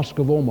that Mosque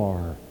of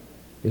Omar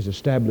is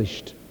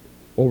established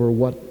over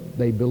what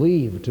they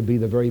believe to be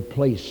the very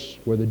place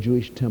where the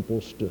Jewish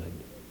temple stood.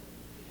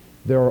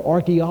 There are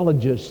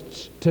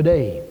archaeologists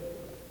today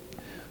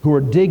who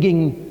are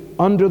digging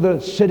under the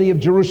city of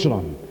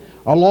Jerusalem,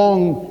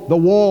 along the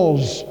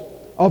walls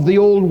of the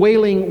old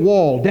Wailing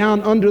Wall,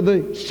 down under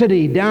the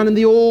city, down in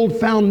the old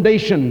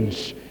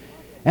foundations.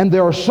 And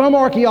there are some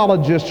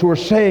archaeologists who are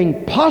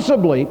saying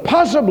possibly,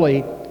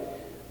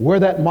 where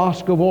that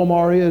Mosque of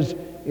Omar is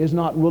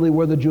not really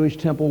where the Jewish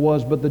temple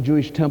was, but the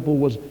Jewish temple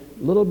was a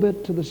little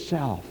bit to the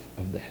south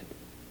of that.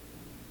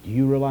 Do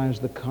you realize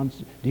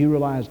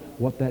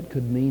what that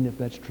could mean if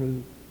that's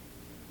true?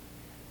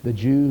 The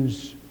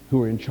Jews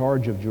who are in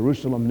charge of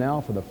Jerusalem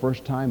now for the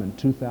first time in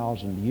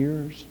 2,000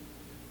 years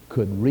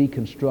could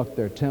reconstruct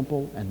their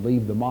temple and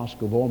leave the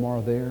Mosque of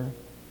Omar there,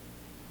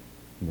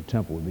 and the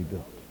temple would be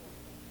built.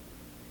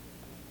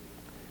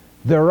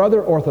 There are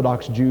other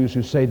Orthodox Jews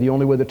who say the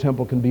only way the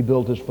temple can be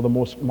built is for the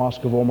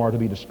Mosque of Omar to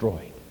be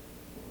destroyed.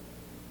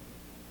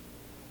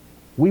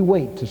 We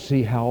wait to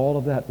see how all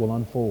of that will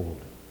unfold.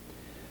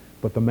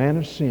 But the man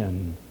of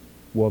sin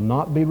will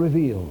not be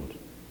revealed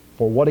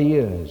for what he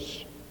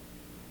is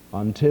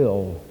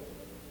until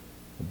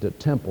the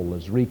temple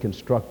is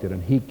reconstructed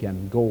and he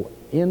can go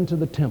into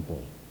the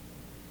temple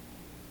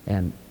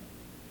and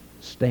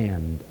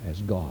stand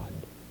as God.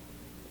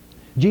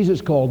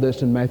 Jesus called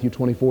this in Matthew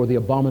 24 the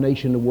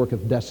abomination that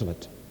worketh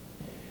desolate.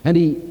 And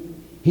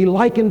he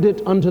likened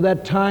it unto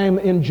that time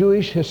in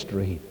Jewish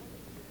history,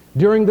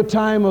 during the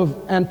time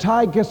of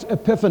Antiochus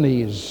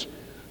Epiphanes,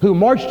 who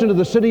marched into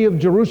the city of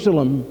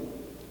Jerusalem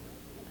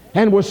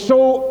and was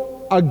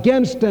so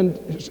against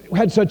and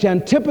had such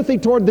antipathy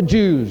toward the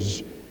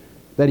Jews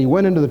that he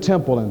went into the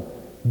temple and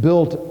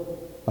built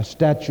a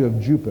statue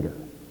of Jupiter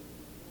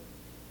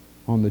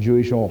on the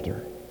Jewish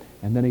altar.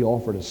 And then he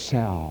offered a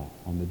sow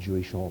on the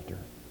Jewish altar.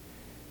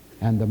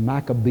 And the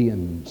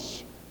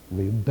Maccabeans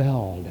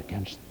rebelled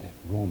against the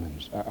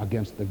Romans,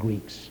 against the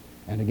Greeks,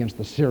 and against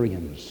the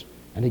Syrians,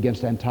 and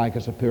against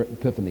Antiochus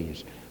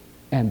Epiphanes.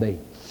 And they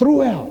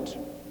threw out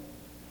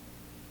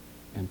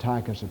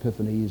Antiochus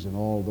Epiphanes and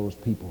all those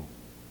people.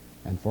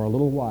 And for a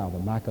little while, the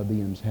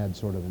Maccabeans had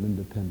sort of an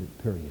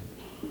independent period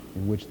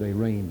in which they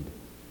reigned.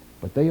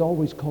 But they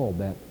always called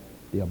that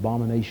the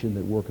abomination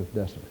that worketh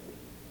desolate.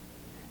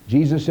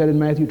 Jesus said in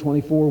Matthew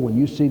 24, when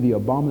you see the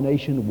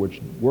abomination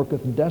which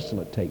worketh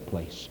desolate take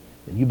place,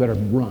 then you better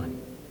run.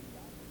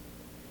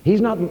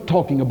 He's not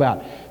talking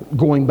about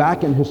going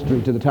back in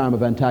history to the time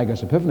of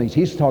Antiochus Epiphanes.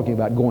 He's talking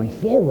about going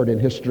forward in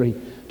history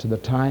to the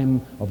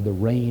time of the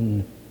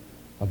reign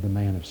of the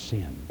man of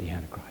sin, the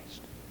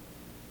Antichrist.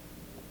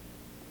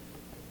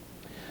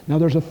 Now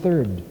there's a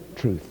third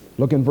truth.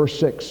 Look in verse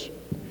 6.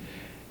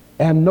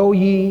 And know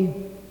ye,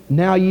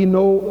 now ye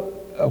know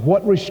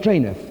what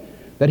restraineth,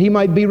 that he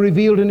might be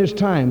revealed in his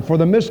time. For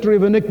the mystery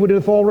of iniquity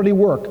doth already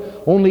work.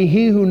 Only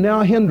he who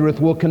now hindereth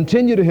will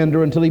continue to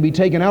hinder until he be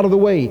taken out of the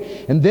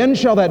way. And then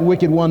shall that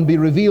wicked one be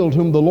revealed,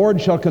 whom the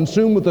Lord shall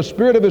consume with the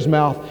spirit of his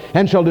mouth,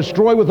 and shall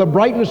destroy with the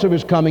brightness of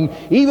his coming,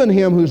 even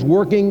him whose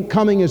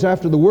coming is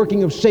after the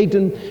working of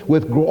Satan,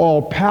 with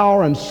all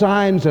power and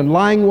signs and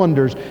lying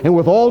wonders, and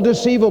with all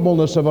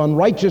deceivableness of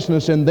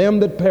unrighteousness in them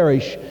that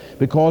perish,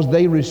 because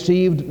they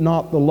received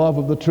not the love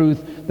of the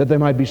truth, that they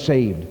might be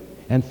saved.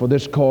 And for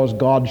this cause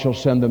God shall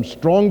send them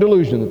strong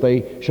delusion, that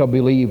they shall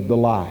believe the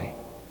lie.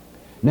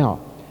 Now,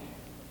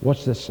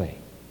 what's this say?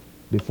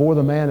 Before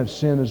the man of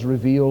sin is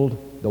revealed,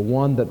 the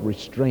one that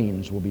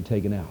restrains will be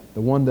taken out.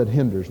 The one that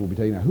hinders will be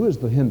taken out. Who is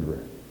the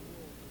hinderer?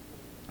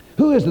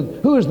 Who is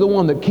the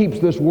one that keeps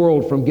this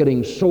world from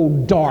getting so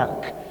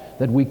dark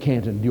that we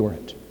can't endure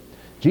it?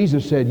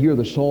 Jesus said, you're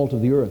the salt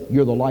of the earth.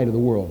 You're the light of the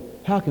world.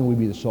 How can we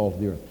be the salt of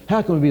the earth?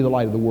 How can we be the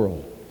light of the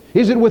world?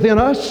 Is it within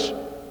us?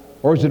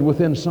 Or is it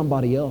within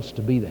somebody else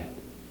to be that?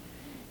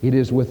 It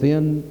is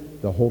within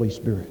the Holy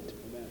Spirit.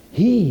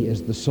 He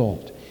is the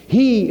salt.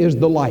 He is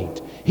the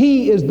light.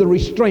 He is the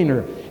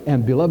restrainer.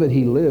 And beloved,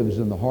 He lives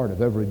in the heart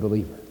of every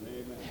believer.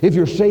 If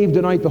you're saved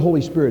tonight, the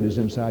Holy Spirit is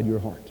inside your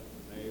heart.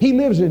 He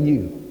lives in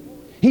you.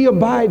 He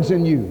abides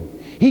in you.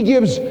 He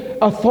gives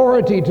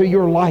authority to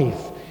your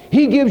life.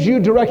 He gives you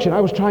direction.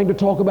 I was trying to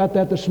talk about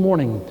that this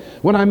morning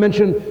when I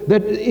mentioned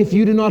that if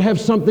you do not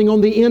have something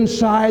on the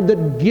inside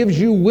that gives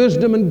you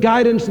wisdom and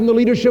guidance and the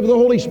leadership of the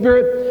Holy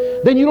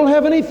Spirit, then you don't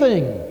have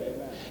anything.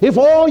 If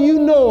all you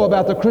know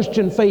about the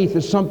Christian faith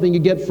is something you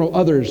get from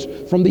others,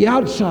 from the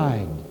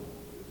outside,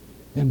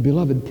 then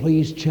beloved,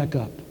 please check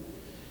up.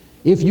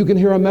 If you can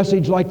hear a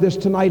message like this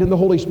tonight and the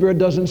Holy Spirit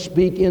doesn't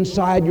speak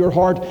inside your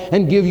heart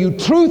and give you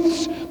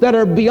truths that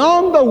are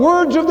beyond the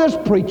words of this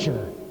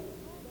preacher,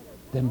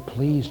 then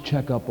please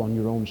check up on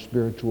your own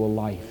spiritual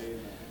life,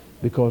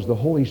 because the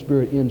Holy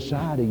Spirit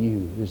inside of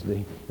you is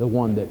the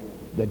one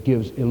that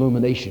gives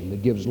illumination,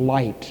 that gives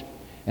light,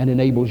 and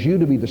enables you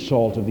to be the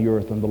salt of the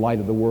earth and the light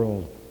of the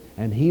world.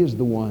 And He is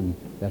the one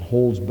that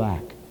holds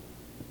back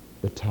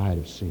the tide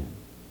of sin.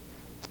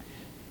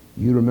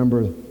 You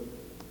remember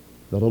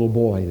the little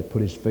boy that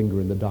put his finger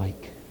in the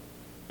dike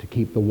to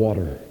keep the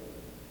water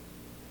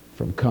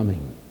from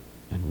coming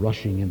and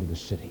rushing into the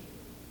city.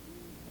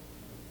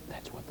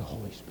 That's what the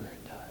Holy Spirit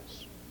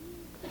does.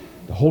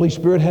 The Holy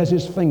Spirit has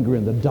His finger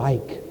in the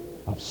dike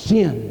of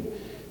sin.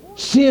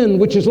 Sin,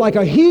 which is like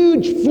a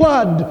huge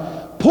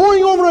flood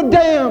pouring over a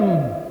dam.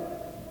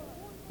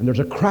 And there's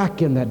a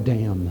crack in that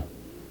dam,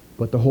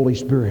 but the Holy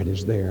Spirit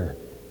is there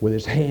with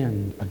His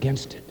hand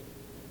against it.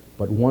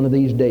 But one of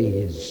these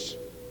days,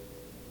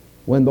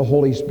 when the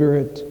Holy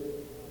Spirit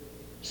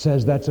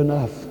says that's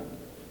enough,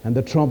 and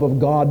the trump of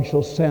God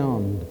shall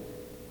sound,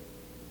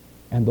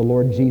 and the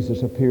Lord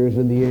Jesus appears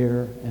in the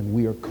air, and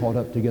we are caught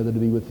up together to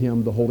be with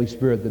Him, the Holy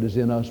Spirit that is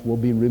in us will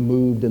be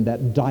removed, and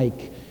that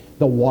dike,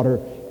 the water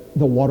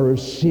of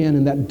sin,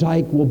 and that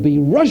dike will be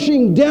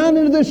rushing down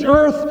into this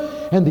earth,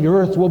 and the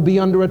earth will be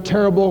under a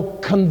terrible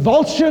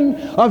convulsion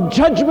of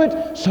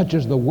judgment such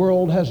as the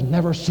world has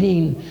never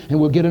seen. And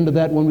we'll get into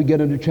that when we get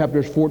into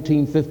chapters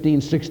 14, 15,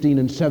 16,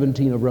 and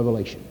 17 of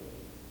Revelation,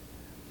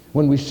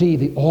 when we see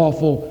the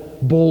awful,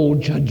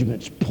 bold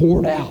judgments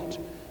poured out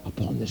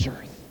upon this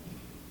earth.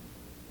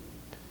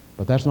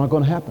 But that's not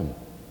going to happen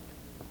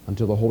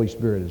until the Holy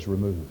Spirit is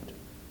removed.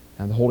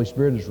 And the Holy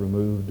Spirit is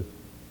removed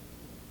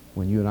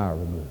when you and I are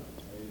removed.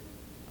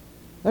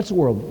 That's the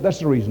world. That's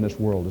the reason this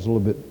world is a little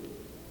bit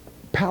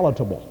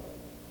palatable.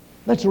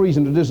 That's the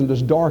reason it isn't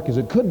as dark as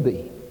it could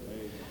be.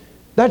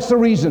 That's the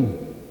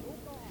reason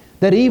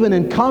that even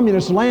in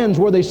communist lands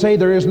where they say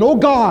there is no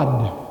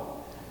God,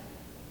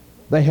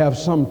 they have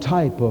some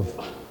type of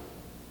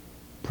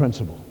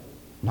principle.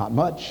 Not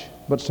much,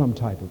 but some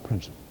type of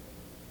principle.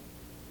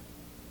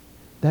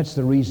 That's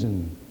the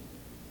reason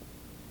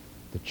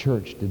the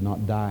church did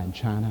not die in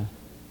China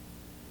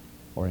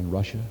or in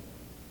Russia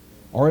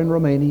or in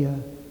Romania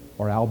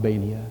or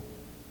Albania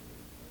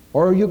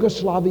or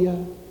Yugoslavia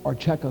or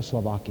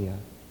Czechoslovakia.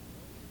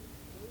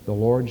 The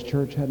Lord's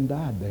church hadn't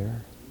died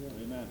there.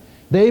 Amen.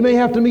 They may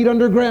have to meet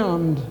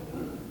underground,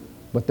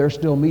 but they're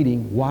still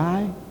meeting.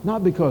 Why?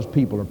 Not because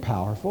people are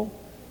powerful,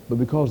 but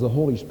because the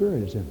Holy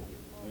Spirit is in them.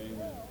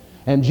 Amen.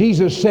 And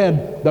Jesus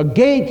said, the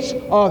gates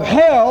of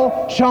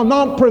hell shall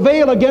not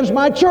prevail against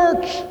my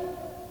church.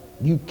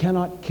 You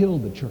cannot kill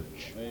the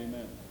church.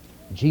 Amen.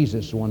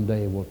 Jesus one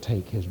day will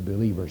take His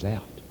believers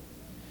out.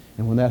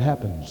 And when that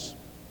happens,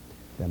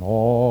 then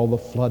all the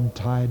flood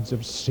tides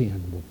of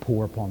sin will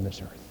pour upon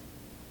this earth.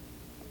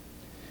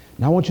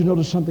 Now I want you to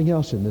notice something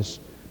else in this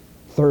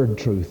third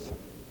truth.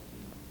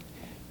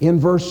 In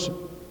verse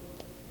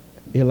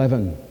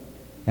 11,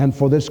 and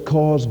for this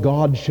cause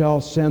God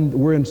shall send,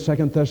 we're in 2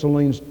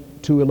 Thessalonians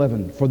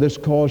 2:11, for this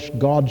cause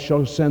God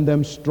shall send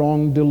them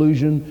strong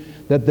delusion,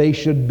 that they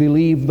should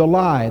believe the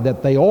lie,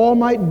 that they all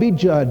might be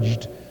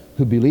judged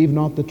who believe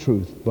not the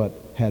truth, but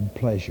had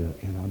pleasure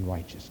in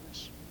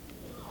unrighteousness.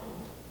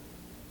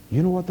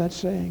 You know what that's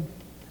saying?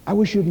 I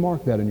wish you'd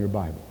mark that in your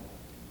Bible.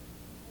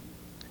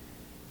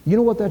 You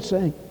know what that's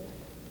saying?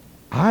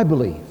 I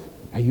believe,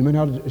 now you may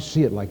not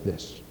see it like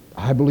this,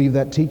 I believe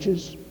that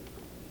teaches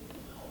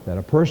that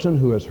a person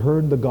who has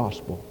heard the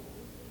gospel,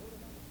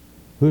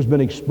 who's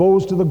been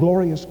exposed to the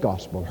glorious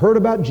gospel, heard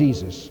about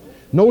Jesus,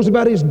 knows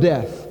about His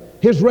death,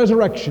 His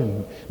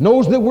resurrection,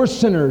 knows that we're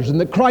sinners and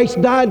that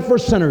Christ died for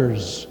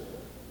sinners,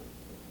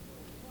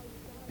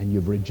 and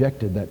you've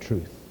rejected that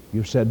truth.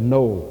 You've said,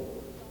 no,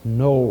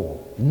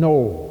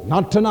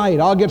 not tonight.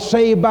 I'll get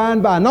saved by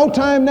and by. No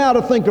time now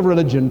to think of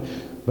religion.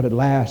 But at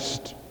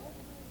last,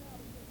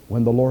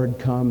 when the Lord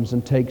comes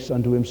and takes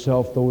unto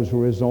Himself those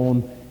who are His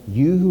own,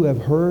 you who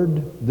have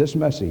heard this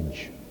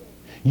message,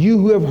 you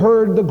who have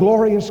heard the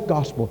glorious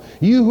gospel,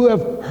 you who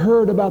have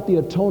heard about the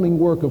atoning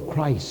work of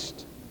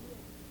Christ,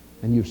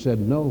 and you've said,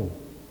 no,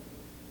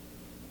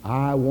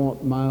 I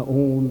want my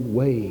own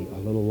way a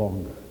little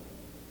longer.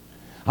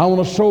 I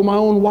want to sow my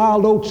own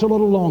wild oats a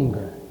little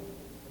longer.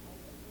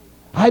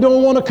 I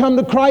don't want to come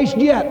to Christ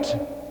yet.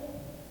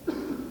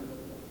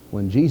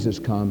 When Jesus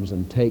comes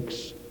and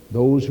takes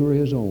those who are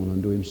His own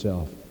unto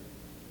Himself,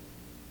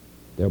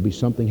 there'll be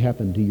something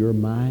happen to your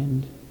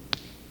mind.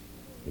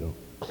 It'll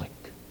click.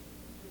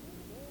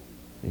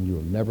 And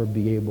you'll never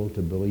be able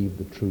to believe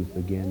the truth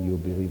again. You'll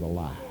believe a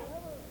lie.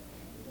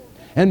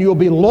 And you'll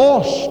be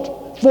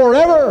lost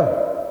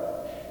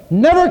forever.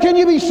 Never can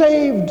you be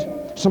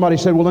saved. Somebody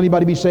said, will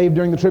anybody be saved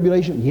during the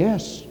tribulation?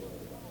 Yes.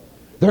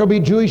 There'll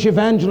be Jewish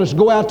evangelists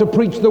go out to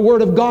preach the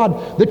Word of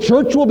God. The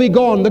church will be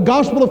gone. The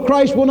gospel of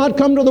Christ will not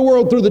come to the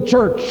world through the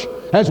church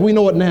as we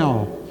know it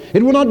now.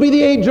 It will not be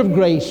the age of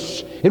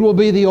grace. It will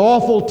be the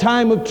awful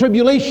time of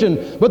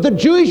tribulation. But the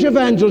Jewish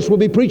evangelists will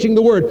be preaching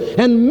the Word.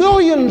 And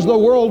millions the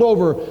world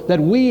over that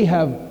we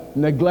have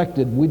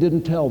neglected. We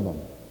didn't tell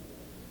them.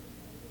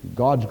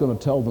 God's going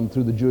to tell them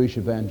through the Jewish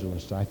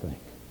evangelists, I think.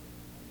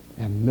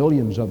 And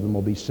millions of them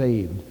will be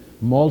saved.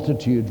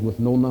 Multitudes with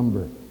no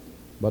number.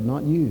 But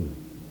not you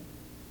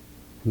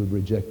who have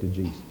rejected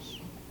Jesus.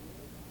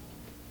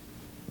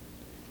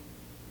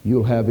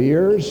 You'll have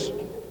ears,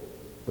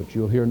 but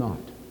you'll hear not.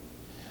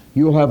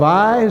 You'll have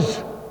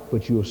eyes,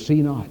 but you'll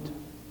see not.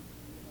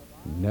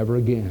 Never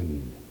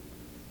again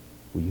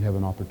will you have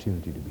an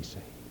opportunity to be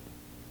saved.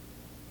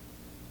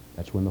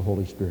 That's when the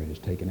Holy Spirit is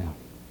taken out.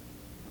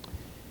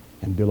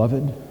 And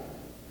beloved,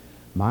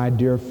 my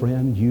dear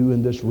friend, you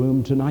in this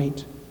room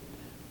tonight,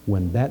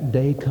 when that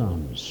day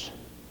comes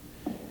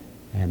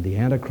and the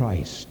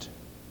Antichrist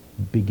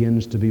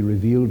begins to be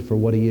revealed for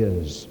what he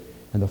is,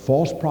 and the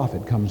false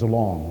prophet comes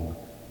along,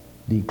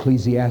 the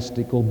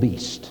ecclesiastical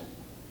beast,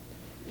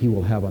 he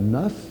will have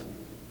enough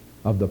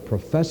of the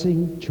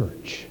professing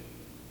church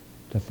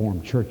to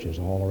form churches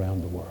all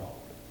around the world.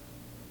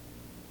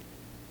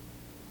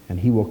 And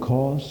he will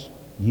cause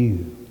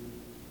you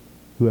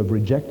who have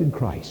rejected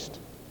Christ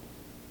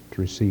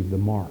to receive the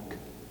mark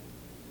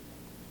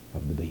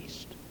of the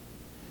beast.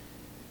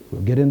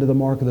 We'll get into the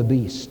mark of the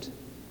beast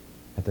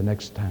at the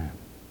next time.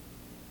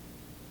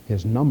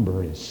 His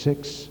number is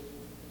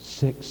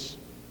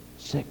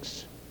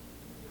 666.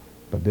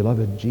 But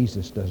beloved,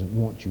 Jesus doesn't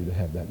want you to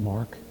have that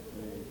mark.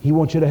 He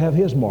wants you to have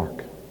His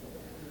mark.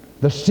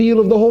 The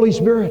seal of the Holy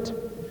Spirit.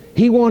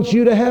 He wants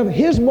you to have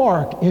His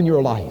mark in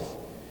your life.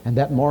 And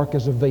that mark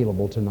is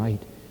available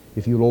tonight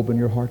if you'll open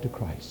your heart to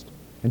Christ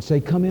and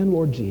say, come in,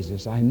 Lord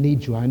Jesus, I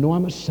need you. I know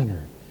I'm a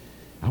sinner.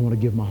 I want to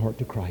give my heart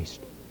to Christ.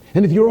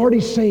 And if you're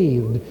already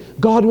saved,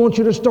 God wants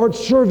you to start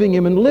serving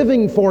Him and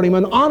living for Him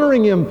and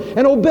honoring Him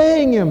and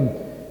obeying Him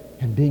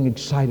and being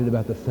excited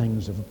about the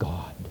things of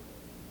God.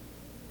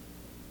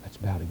 Let's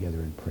bow together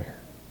in prayer.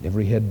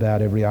 Every head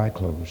bowed, every eye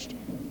closed.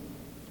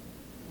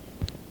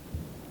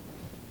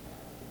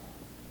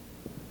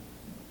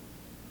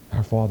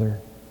 Our Father,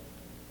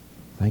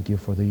 thank you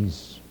for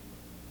these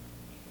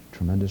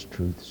tremendous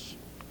truths.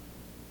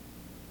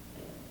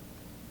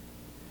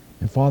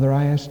 And Father,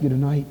 I ask you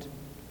tonight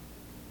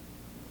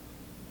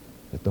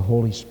that the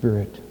Holy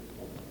Spirit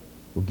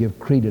will give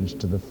credence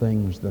to the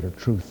things that are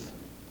truth.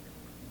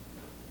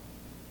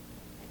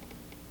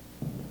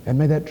 And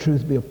may that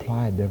truth be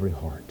applied to every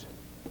heart.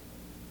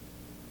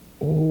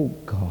 Oh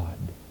God,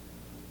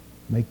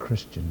 may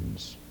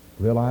Christians,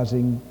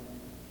 realizing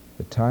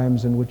the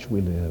times in which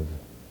we live,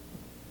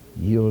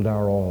 yield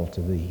our all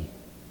to Thee,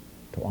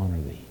 to honor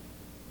Thee.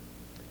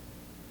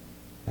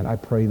 And I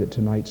pray that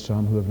tonight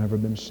some who have never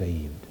been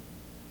saved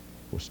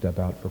will step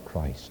out for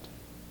Christ.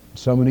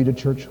 Some who need a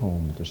church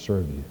home to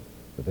serve you,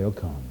 that they'll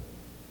come.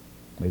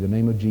 May the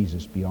name of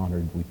Jesus be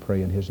honored, we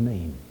pray in His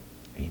name.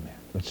 Amen.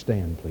 Let's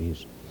stand,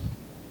 please.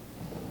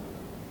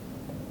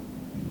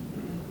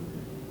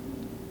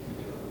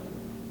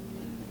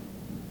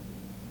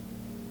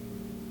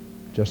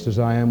 Just as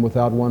I am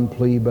without one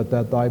plea, but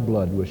that Thy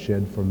blood was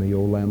shed for me,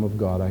 O Lamb of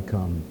God, I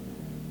come.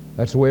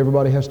 That's the way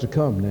everybody has to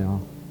come now,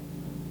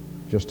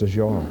 just as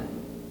you are.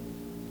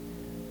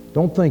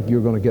 Don't think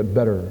you're going to get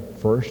better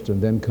first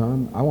and then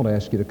come. I want to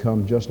ask you to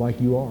come just like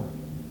you are.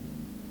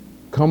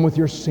 Come with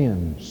your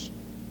sins.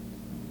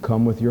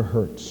 Come with your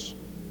hurts.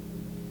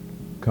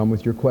 Come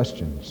with your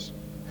questions.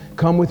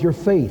 Come with your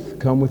faith.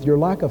 Come with your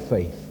lack of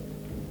faith.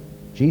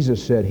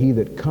 Jesus said, he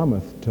that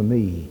cometh to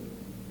me,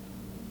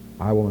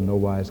 I will in no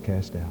wise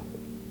cast out.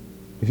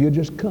 If you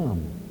just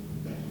come,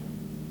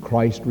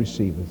 Christ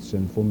receiveth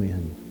sinful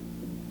men.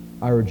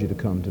 I urge you to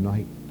come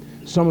tonight.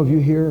 Some of you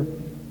here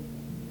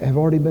have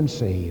already been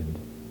saved,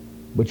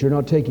 but you're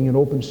not taking an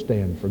open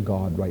stand for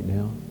God right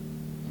now.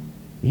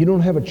 You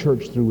don't have a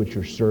church through which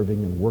you're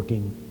serving and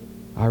working.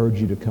 I urge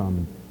you to come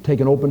and take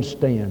an open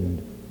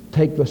stand.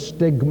 Take the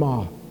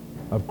stigma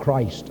of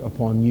Christ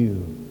upon you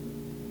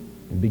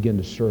and begin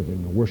to serve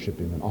Him and worship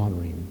Him and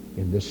honor Him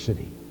in this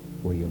city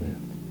where you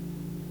live.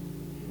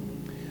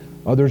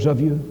 Others of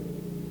you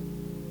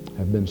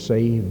have been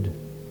saved,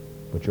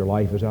 but your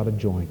life is out of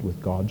joint with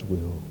God's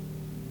will.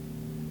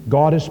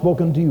 God has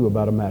spoken to you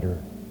about a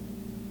matter,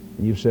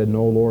 and you've said,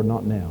 no, Lord,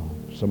 not now.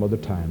 Some other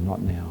time,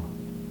 not now.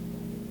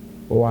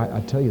 Oh,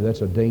 I tell you, that's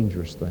a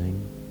dangerous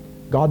thing.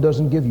 God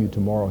doesn't give you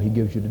tomorrow. He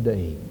gives you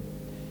today.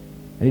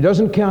 And He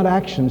doesn't count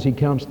actions. He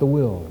counts the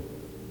will.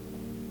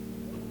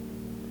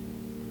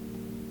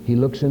 He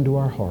looks into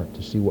our heart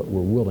to see what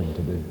we're willing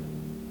to do.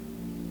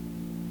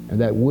 And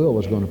that will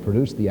is going to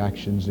produce the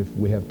actions if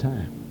we have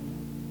time.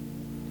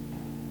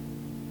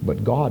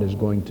 But God is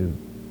going to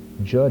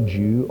judge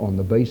you on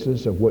the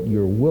basis of what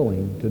you're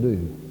willing to do,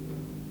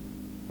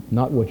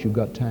 not what you've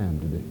got time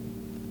to do.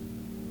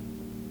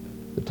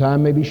 The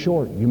time may be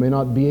short. You may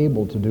not be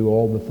able to do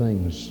all the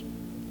things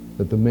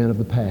that the men of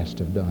the past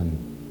have done.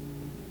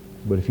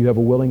 But if you have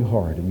a willing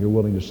heart and you're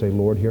willing to say,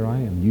 Lord, here I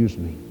am, use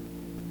me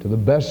to the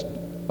best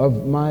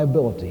of my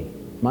ability,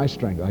 my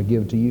strength, I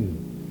give to you.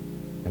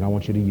 and I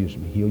want you to use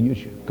me. He'll use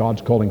you.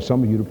 God's calling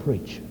some of you to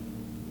preach.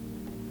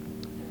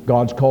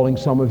 God's calling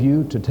some of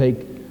you to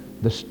take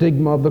the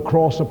stigma of the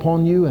cross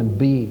upon you and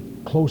be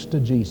close to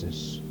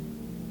Jesus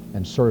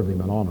and serve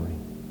Him and honor Him.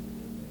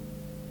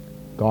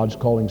 God's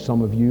calling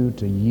some of you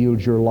to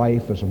yield your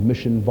life as a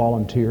mission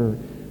volunteer,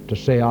 to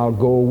say, I'll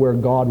go where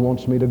God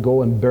wants me to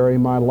go and bury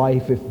my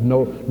life if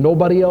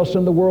nobody else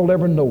in the world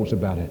ever knows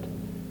about it.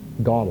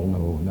 God will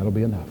know, and that'll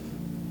be enough.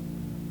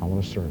 I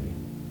want to serve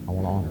Him. I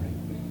want to honor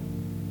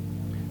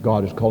Him.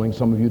 God is calling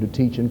some of you to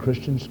teach in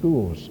Christian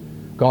schools.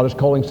 God is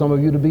calling some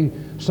of you to be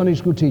Sunday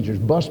school teachers,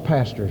 bus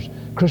pastors,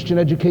 Christian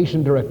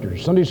education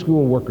directors, Sunday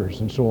school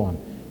workers, and so on.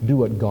 Do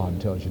what God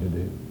tells you to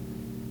do.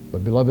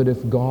 But beloved,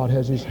 if God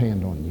has His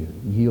hand on you,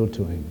 yield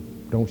to Him.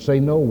 Don't say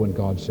no when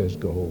God says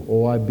go.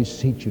 Oh, I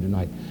beseech you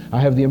tonight. I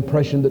have the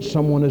impression that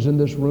someone is in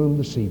this room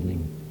this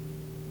evening,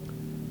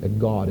 that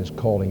God is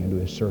calling into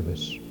His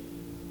service.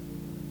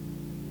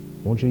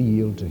 Won't you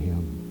yield to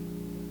Him?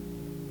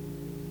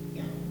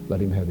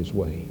 Let Him have His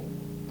way.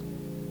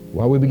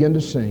 While we begin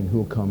to sing, who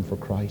will come for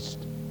Christ?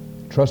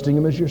 Trusting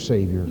Him as your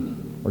Savior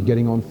or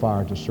getting on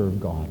fire to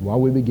serve God. While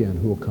we begin,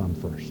 who will come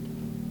first?